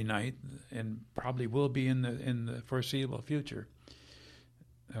comedy night and probably will be in the foreseeable future.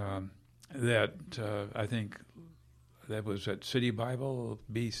 That I think that was at City Bible,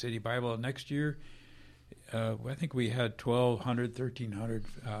 be City Bible next year. I think we had 1,200, 1,300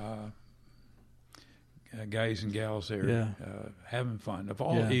 guys and gals there having fun of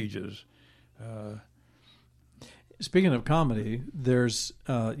all ages. Speaking of comedy, there's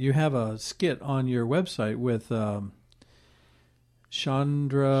you have a skit on your website with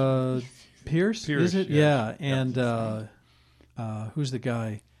Chandra Pierce, is it? Yes. Yeah, and who's the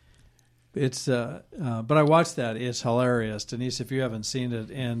guy? It's but I watched that. It's hilarious, Denise. If you haven't seen it,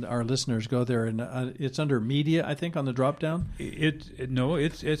 and our listeners, go there, and it's under media, I think, on the drop down.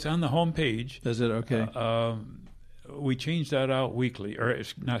 It's on the home page. Is it okay? We change that out weekly, or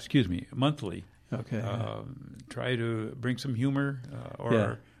monthly. Okay. try to bring some humor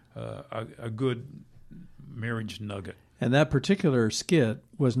or a good marriage nugget. And that particular skit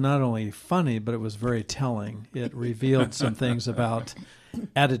was not only funny, but it was very telling. It revealed some things about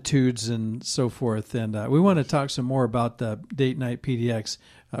attitudes and so forth. And we want to talk some more about the Date Night PDX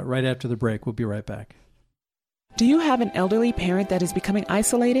right after the break. We'll be right back. Do you have an elderly parent that is becoming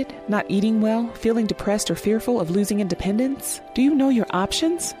isolated, not eating well, feeling depressed or fearful of losing independence? Do you know your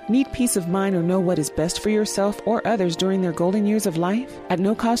options? Need peace of mind or know what is best for yourself or others during their golden years of life? At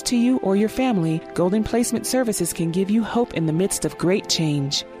no cost to you or your family, Golden Placement Services can give you hope in the midst of great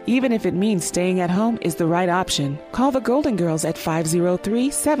change. Even if it means staying at home is the right option. Call the Golden Girls at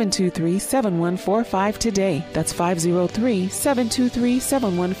 503-723-7145 today. That's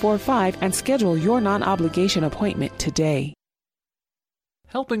 503-723-7145 and schedule your non-obligation appointment today.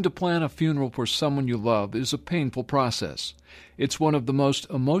 Helping to plan a funeral for someone you love is a painful process. It's one of the most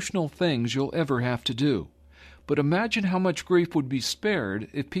emotional things you'll ever have to do. But imagine how much grief would be spared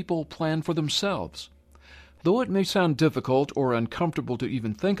if people planned for themselves. Though it may sound difficult or uncomfortable to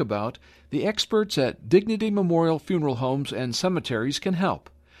even think about, the experts at Dignity Memorial Funeral Homes and Cemeteries can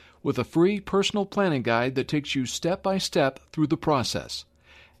help with a free personal planning guide that takes you step by step through the process.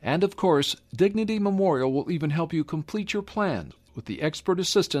 And of course, Dignity Memorial will even help you complete your plan with the expert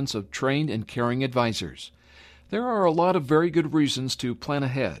assistance of trained and caring advisors. There are a lot of very good reasons to plan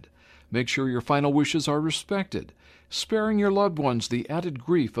ahead. Make sure your final wishes are respected, sparing your loved ones the added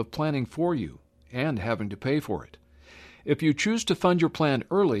grief of planning for you and having to pay for it. If you choose to fund your plan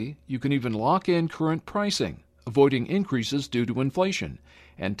early, you can even lock in current pricing, avoiding increases due to inflation,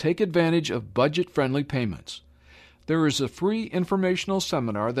 and take advantage of budget-friendly payments. There is a free informational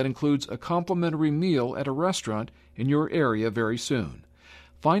seminar that includes a complimentary meal at a restaurant in your area very soon.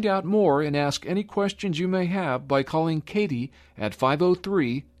 Find out more and ask any questions you may have by calling Katie at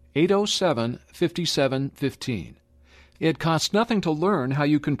 503-807-5715. It costs nothing to learn how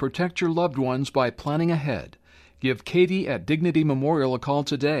you can protect your loved ones by planning ahead. Give Katie at Dignity Memorial a call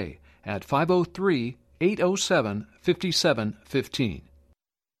today at 503-807-5715.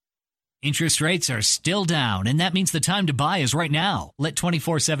 Interest rates are still down, and that means the time to buy is right now. Let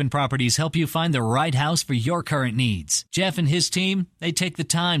 24/7 Properties help you find the right house for your current needs. Jeff and his team, they take the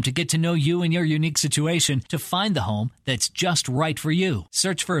time to get to know you and your unique situation to find the home that's just right for you.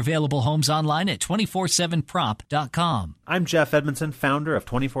 Search for available homes online at 247prop.com. I'm Jeff Edmondson, founder of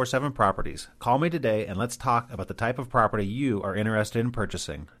 24/7 Properties. Call me today and let's talk about the type of property you are interested in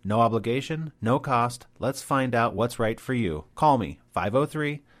purchasing. No obligation, no cost. Let's find out what's right for you. Call me,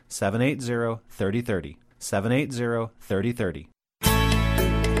 503-780-3030. 780-3030.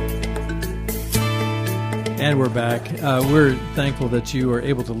 And we're back. We're thankful that you are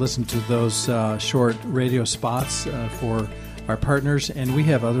able to listen to those short radio spots for our partners. And we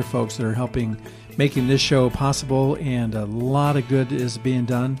have other folks that are helping making this show possible, and a lot of good is being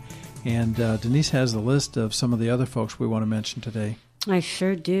done. And Denise has the list of some of the other folks we want to mention today. I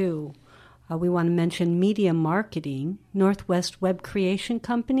sure do. We want to mention Media Marketing, Northwest Web Creation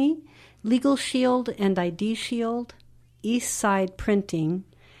Company, Legal Shield and ID Shield, East Side Printing,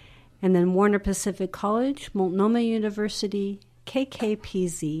 and then Warner Pacific College, Multnomah University,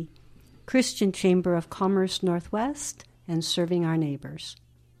 KKPZ, Christian Chamber of Commerce Northwest, and Serving Our Neighbors.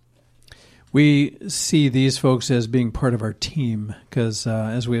 We see these folks as being part of our team because,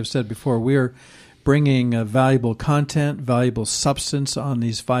 as we have said before, we're bringing valuable content, valuable substance on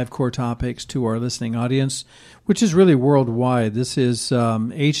these 5 core topics to our listening audience, which is really worldwide. This is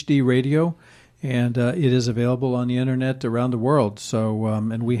HD radio, and it is available on the internet around the world. So,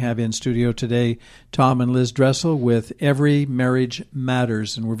 and we have in studio today Tom and Liz Dressel with Every Marriage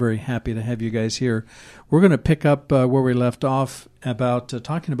Matters, and we're very happy to have you guys here. We're going to pick up where we left off about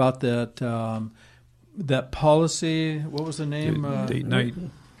talking about that policy. What was the name? Date night.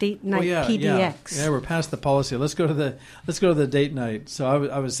 Date Night PDX. Yeah, we're past the policy. Let's go to the date night. So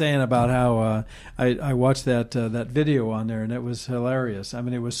I was saying about how I watched that video on there, and it was hilarious. I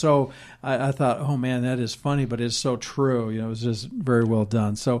mean, it was so. I thought, oh man, that is funny, but it's so true. You know, it was just very well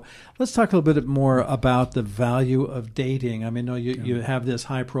done. So let's talk a little bit more about the value of dating. I mean, you have this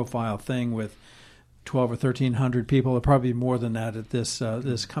high profile thing with 1,200 or 1,300 people. There'll probably be more than that at this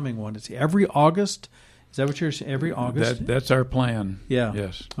coming one. It's every August. Is that what you're saying? Every August? That's our plan. Yeah.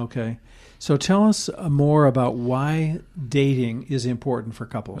 Yes. Okay. So tell us more about why dating is important for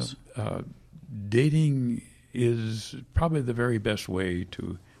couples. Dating is probably the very best way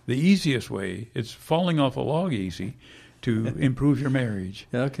the easiest way. It's falling off a log easy to improve your marriage.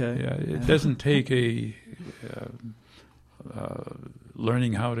 Okay. Yeah, it doesn't take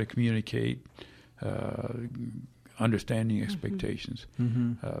learning how to communicate, understanding expectations.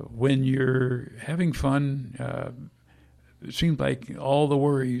 When you're having fun, it seems like all the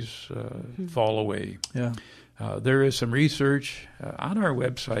worries fall away. Yeah. There is some research on our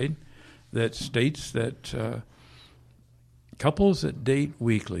website that states that couples that date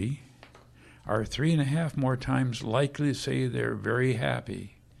weekly are 3.5 more times likely to say they're very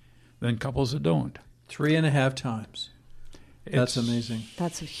happy than couples that don't. 3.5 times. That's amazing.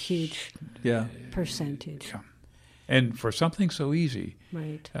 That's a huge percentage. Yeah. And for something so easy,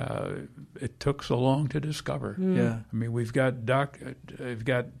 Right. It took so long to discover. Yeah. I mean, we've got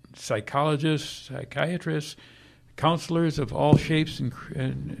psychologists, psychiatrists, counselors of all shapes,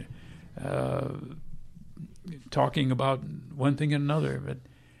 and talking about one thing and another.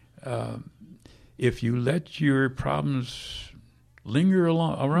 But if you let your problems linger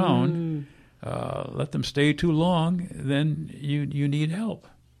around, let them stay too long, then you need help.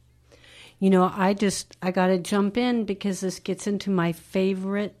 You know, I got to jump in because this gets into my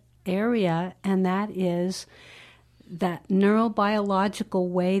favorite area, and that is that neurobiological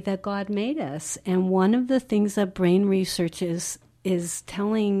way that God made us. And one of the things that brain research is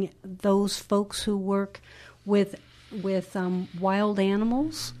telling those folks who work with wild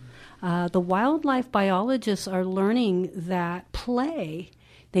animals, the wildlife biologists are learning that play,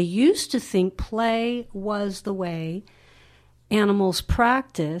 they used to think play was the way animals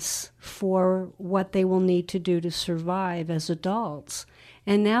practice for what they will need to do to survive as adults.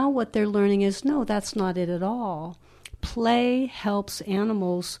 And now what they're learning is, no, that's not it at all. Play helps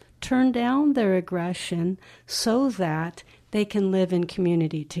animals turn down their aggression so that they can live in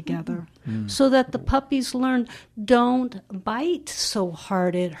community together. So that the puppies learn, don't bite so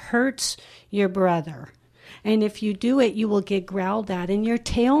hard, it hurts your brother. And if you do it, you will get growled at and your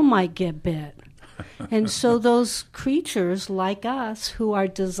tail might get bit. And so those creatures like us who are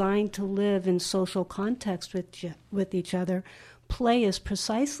designed to live in social context with each other, play is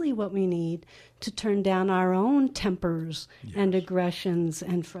precisely what we need to turn down our own tempers and aggressions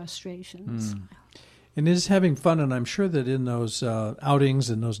and frustrations. And it is having fun, and I'm sure that in those outings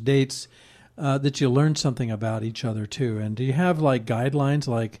and those dates that you learn something about each other too. And do you have like guidelines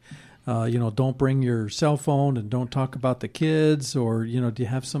like, don't bring your cell phone and don't talk about the kids, or, do you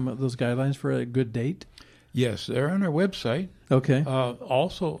have some of those guidelines for a good date? Yes, they're on our website. Okay.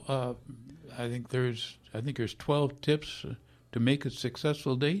 Also, I think there's 12 tips to make a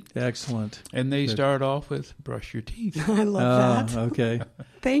successful date. Excellent. And they start off with brush your teeth. I love that. Okay.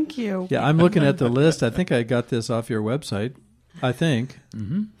 Thank you. Yeah, I'm looking at the list. I think I got this off your website. I think.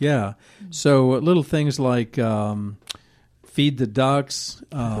 Mm-hmm. Yeah. So little things like feed the ducks,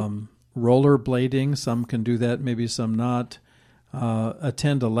 rollerblading. Some can do that, maybe some not.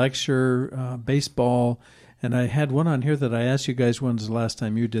 Attend a lecture, baseball. And I had one on here that I asked you guys when's the last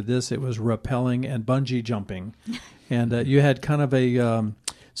time you did this. It was rappelling and bungee jumping. And you had kind of a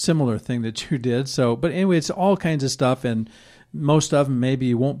similar thing that you did. So, but anyway, it's all kinds of stuff. And most of them maybe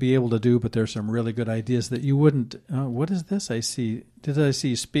you won't be able to do, but there's some really good ideas that you wouldn't. What is this I see? Did I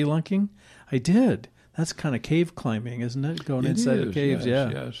see spelunking? I did. That's kind of cave climbing, isn't it? Going inside the caves,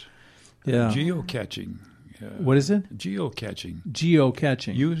 yes. Yeah. Geocaching. What is it? Geocaching.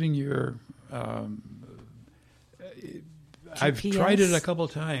 Geocaching. Using your... I've tried it a couple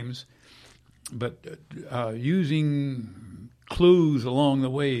times, but using clues along the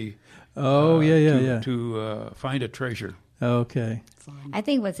way to find a treasure. Okay. I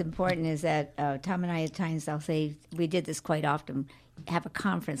think what's important is that Tom and I at times, I'll say, we did this quite often, have a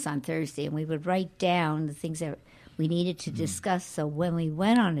conference on Thursday, and we would write down the things that we needed to discuss, so when we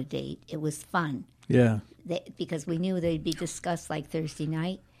went on a date, it was fun. Yeah. Because we knew they'd be discussed like Thursday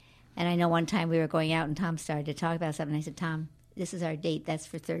night. And I know one time we were going out and Tom started to talk about something. I said, Tom, this is our date. That's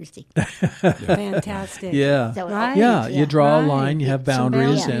for Thursday. Fantastic. Yeah. So, right. Yeah. You draw a line. You have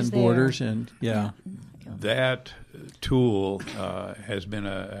boundaries and there. borders. And yeah. That tool has been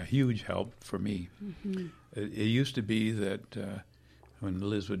a huge help for me. Mm-hmm. It used to be that when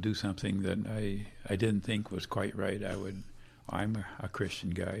Liz would do something that I didn't think was quite right, I'm a Christian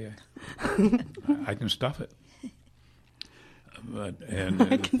guy. I can stuff it.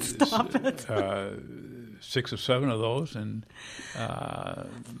 I can stop it. 6 or 7 of those, and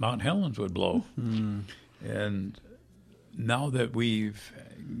Mount Helens would blow. And now that we've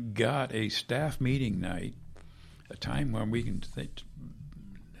got a staff meeting night, a time when we can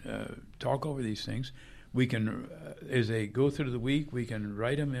talk over these things, we can, as they go through the week, we can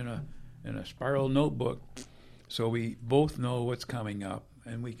write them in a spiral notebook, so we both know what's coming up,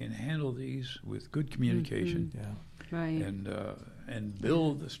 and we can handle these with good communication. Mm-hmm. Right. And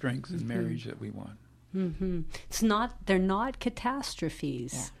build the strength in marriage that we want. Mm-hmm. They're not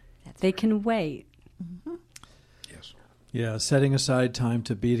catastrophes. Yeah, they can wait. Mm-hmm. Yes. Yeah, setting aside time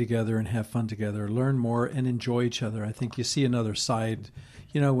to be together and have fun together, learn more and enjoy each other. I think you see another side.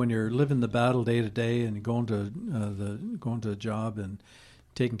 When you're living the battle day to day and going to a job and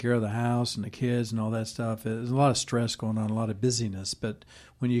taking care of the house and the kids and all that stuff, there's a lot of stress going on, a lot of busyness. But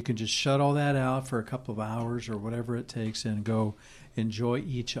when you can just shut all that out for a couple of hours or whatever it takes and go enjoy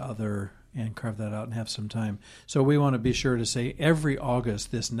each other and carve that out and have some time. So we want to be sure to say every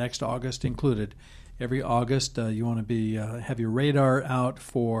August, this next August included, every August you want to be have your radar out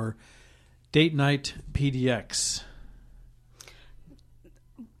for Date Night PDX.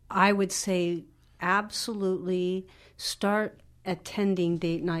 I would say absolutely start attending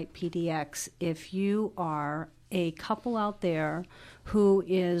Date Night PDX if you are a couple out there who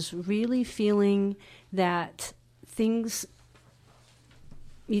is really feeling that things,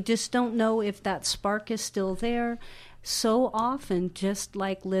 you just don't know if that spark is still there. So often, just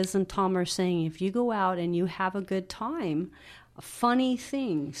like Liz and Tom are saying, if you go out and you have a good time, a funny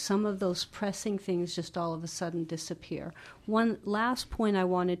thing, some of those pressing things just all of a sudden disappear. One last point I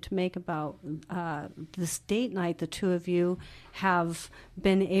wanted to make about this date night, the two of you have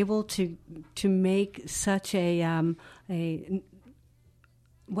been able to make such a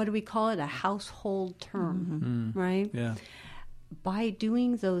what do we call it? A household term, right? Yeah. By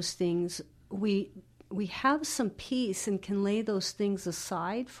doing those things, we have some peace and can lay those things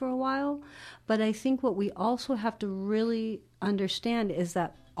aside for a while. But I think what we also have to really understand is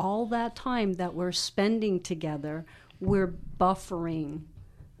that all that time that we're spending together, we're buffering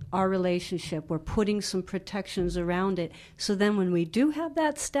our relationship. We're putting some protections around it. So then when we do have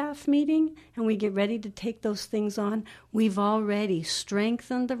that staff meeting and we get ready to take those things on, we've already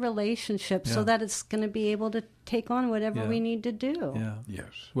strengthened the relationship so that it's going to be able to take on whatever we need to do. Yeah.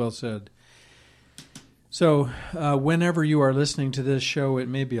 Yes. Well said. So whenever you are listening to this show, it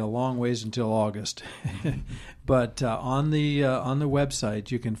may be a long ways until August. But on the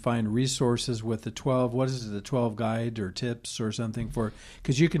website, you can find resources with the 12, what is it, the 12 guide or tips or something for,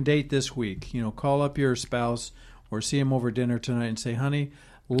 because you can date this week. Call up your spouse or see him over dinner tonight and say, honey,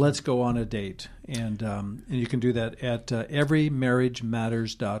 let's go on a date. And you can do that at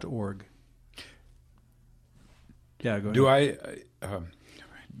everymarriagematters.org. Yeah, go ahead.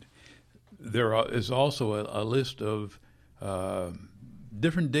 There is also a list of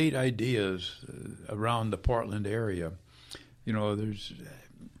different date ideas around the Portland area. There's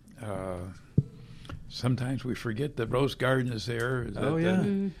sometimes we forget the Rose Garden is there.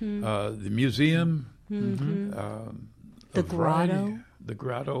 The museum, the grotto. The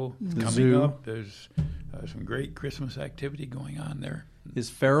grotto the coming zoo. up. There's some great Christmas activity going on there.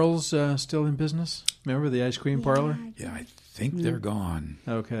 Is Farrell's still in business? Remember the ice cream parlor? Yeah, I think they're gone.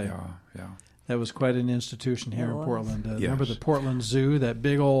 Okay. Yeah. That was quite an institution here It in was. Portland. Yes. Remember the Portland Zoo, that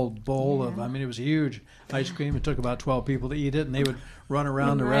big old bowl of, it was huge ice cream. It took about 12 people to eat it, and they would run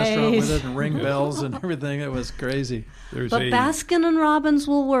around the restaurant with it and ring bells and everything. It was crazy. There's But Baskin and Robbins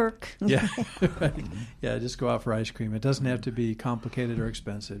will work. Yeah. Yeah, just go out for ice cream. It doesn't have to be complicated or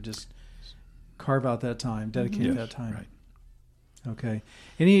expensive. Just carve out that time, dedicate that time. Right. Okay.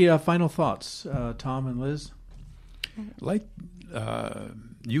 Any final thoughts, Tom and Liz? Like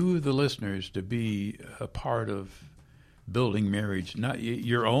you, the listeners, to be a part of building marriage, not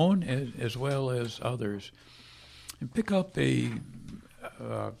your own as well as others, and pick up a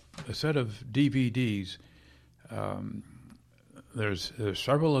set of DVDs. There's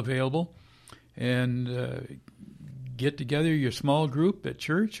several available, and get together your small group at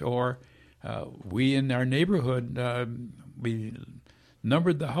church, or we in our neighborhood. We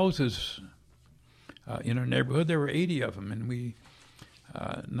numbered the houses in our neighborhood. There were 80 of them, and we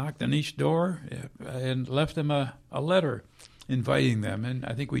knocked on each door and left them a letter inviting them. And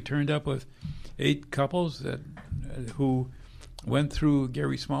I think we turned up with 8 couples who went through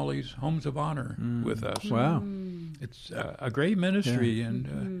Gary Smalley's Homes of Honor with us. Wow. It's a great ministry,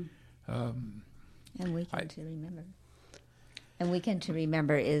 and Weekend to Remember. And Weekend to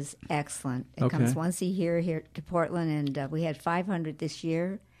Remember is excellent. It Okay. comes once a year here to Portland, and we had 500 this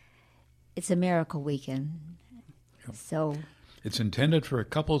year. It's a miracle weekend. Yep. So it's intended for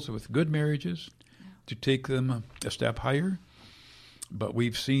couples with good marriages to take them a step higher. But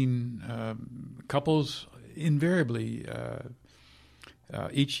we've seen couples invariably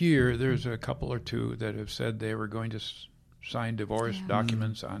each year. There's a couple or two that have said they were going to sign divorce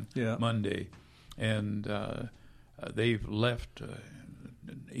documents on Monday, and they've left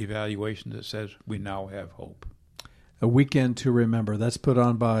an evaluation that says we now have hope. A Weekend to Remember. That's put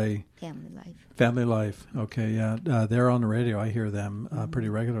on by Family Life. Family Life. Okay, yeah. They're on the radio. I hear them pretty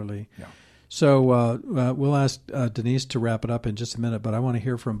regularly. Yeah. So we'll ask Denise to wrap it up in just a minute, but I want to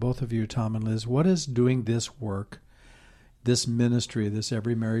hear from both of you, Tom and Liz. What is doing this work this ministry, this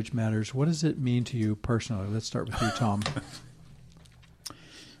Every Marriage Matters, what does it mean to you personally? Let's start with you, Tom.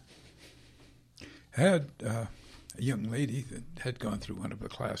 I had a young lady that had gone through one of the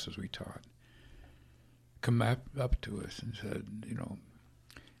classes we taught come up to us and said,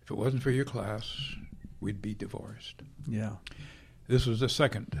 if it wasn't for your class, we'd be divorced. Yeah. This was the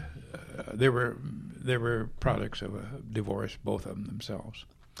second. They were products of a divorce, both of them themselves.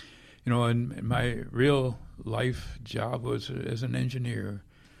 And my real life job was as an engineer,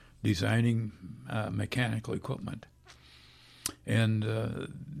 designing mechanical equipment. And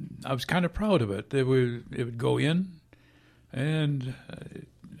I was kind of proud of it. It would go in and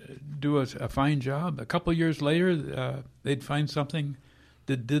do a fine job. A couple of years later, they'd find something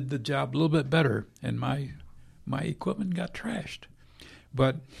that did the job a little bit better, and my equipment got trashed.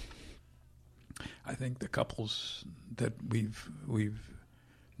 But I think the couples that we've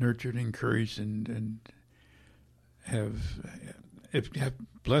nurtured, encouraged, and have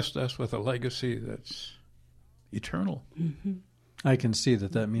blessed us with a legacy that's eternal. Mm-hmm. I can see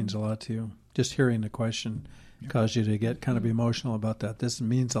that means a lot to you. Just hearing the question caused you to get kind of emotional about that. This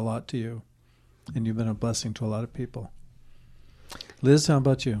means a lot to you, and you've been a blessing to a lot of people. Liz, how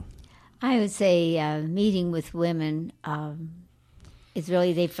about you? I would say meeting with women is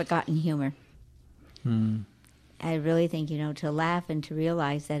really, they've forgotten humor. I really think, to laugh and to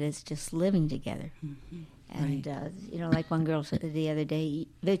realize that it's just living together. Mm-hmm. And, like one girl said the other day,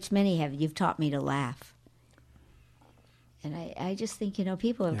 which many have, you've taught me to laugh. And I just think,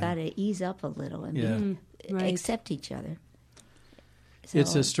 people have got to ease up a little and accept each other. So,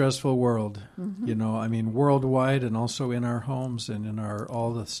 it's a stressful world, worldwide and also in our homes and in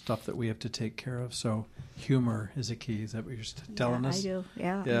all the stuff that we have to take care of. So humor is a key. Is that what you're telling us? I do.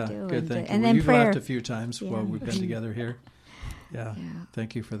 Yeah, I do. Good, thank you. And then you've prayer. laughed a few times while we've been together here. Yeah,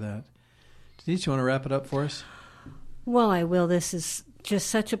 thank you for that. Denise, you want to wrap it up for us? Well, I will. This is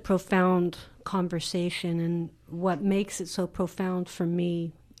just such a profound conversation, and what makes it so profound for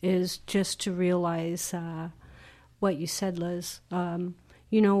me is just to realize what you said, Liz.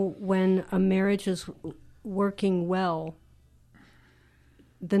 When a marriage is working well,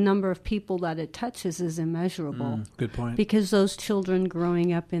 the number of people that it touches is immeasurable. Good point. Because those children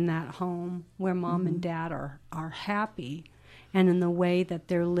growing up in that home where mom and dad are happy, and in the way that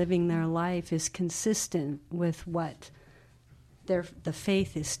they're living their life is consistent with what the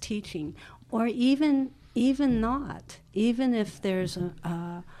faith is teaching, or even not, even if there's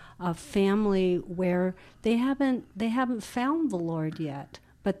a family where they haven't found the Lord yet,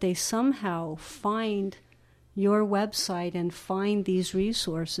 but they somehow find your website and find these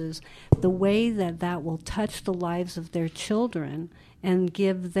resources, the way that will touch the lives of their children and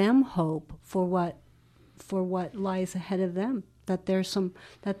give them hope for what lies ahead of them, that there's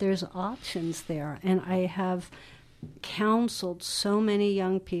options there. And I have counseled so many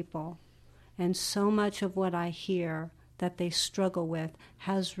young people, and so much of what I hear that they struggle with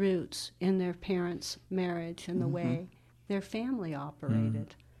has roots in their parents' marriage and the way their family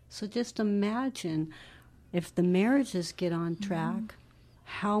operated. So just imagine if the marriages get on track,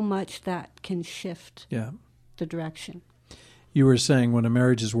 how much that can shift the direction. You were saying when a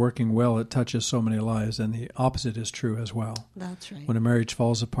marriage is working well, it touches so many lives, and the opposite is true as well. That's right. When a marriage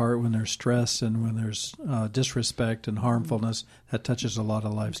falls apart, when there's stress and when there's disrespect and harmfulness, that touches a lot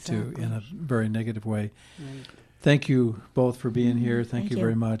of lives too in a very negative way. Right. Thank you both for being here. Thank you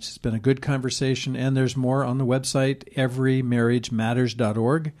very much. It's been a good conversation, and there's more on the website,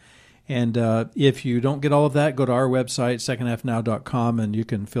 everymarriagematters.org. And if you don't get all of that, go to our website, secondhalfnow.com, and you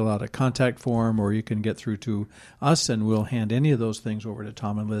can fill out a contact form, or you can get through to us, and we'll hand any of those things over to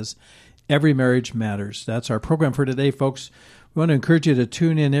Tom and Liz. Every Marriage Matters. That's our program for today, folks. We want to encourage you to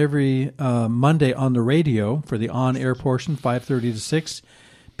tune in every Monday on the radio for the on-air portion, 5:30 to 6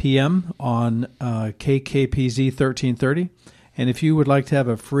 p.m. on KKPZ 1330. And if you would like to have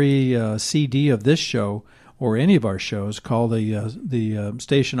a free CD of this show or any of our shows, call the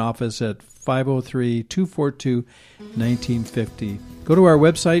station office at 503-242-1950. Go to our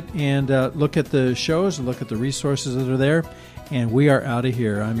website and look at the shows and look at the resources that are there. And we are out of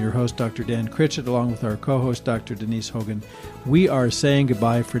here. I'm your host, Dr. Dan Critchett, along with our co-host, Dr. Denise Hogan. We are saying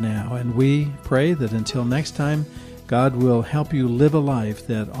goodbye for now, and we pray that until next time, God will help you live a life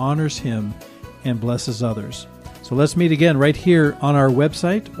that honors Him and blesses others. So let's meet again right here on our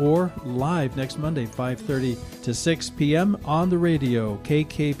website or live next Monday, 5:30 to 6 p.m. on the radio,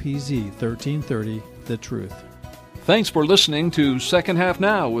 KKPZ 1330, The Truth. Thanks for listening to Second Half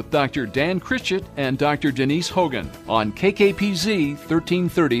Now with Dr. Dan Critchett and Dr. Denise Hogan on KKPZ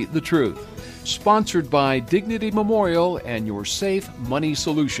 1330, The Truth. Sponsored by Dignity Memorial and Your Safe Money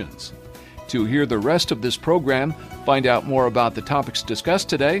Solutions. To hear the rest of this program, find out more about the topics discussed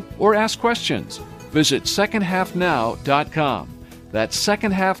today, or ask questions, visit secondhalfnow.com. That's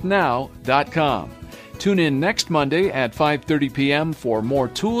secondhalfnow.com. Tune in next Monday at 5:30 p.m. for more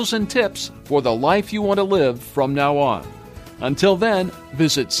tools and tips for the life you want to live from now on. Until then,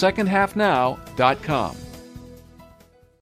 visit secondhalfnow.com.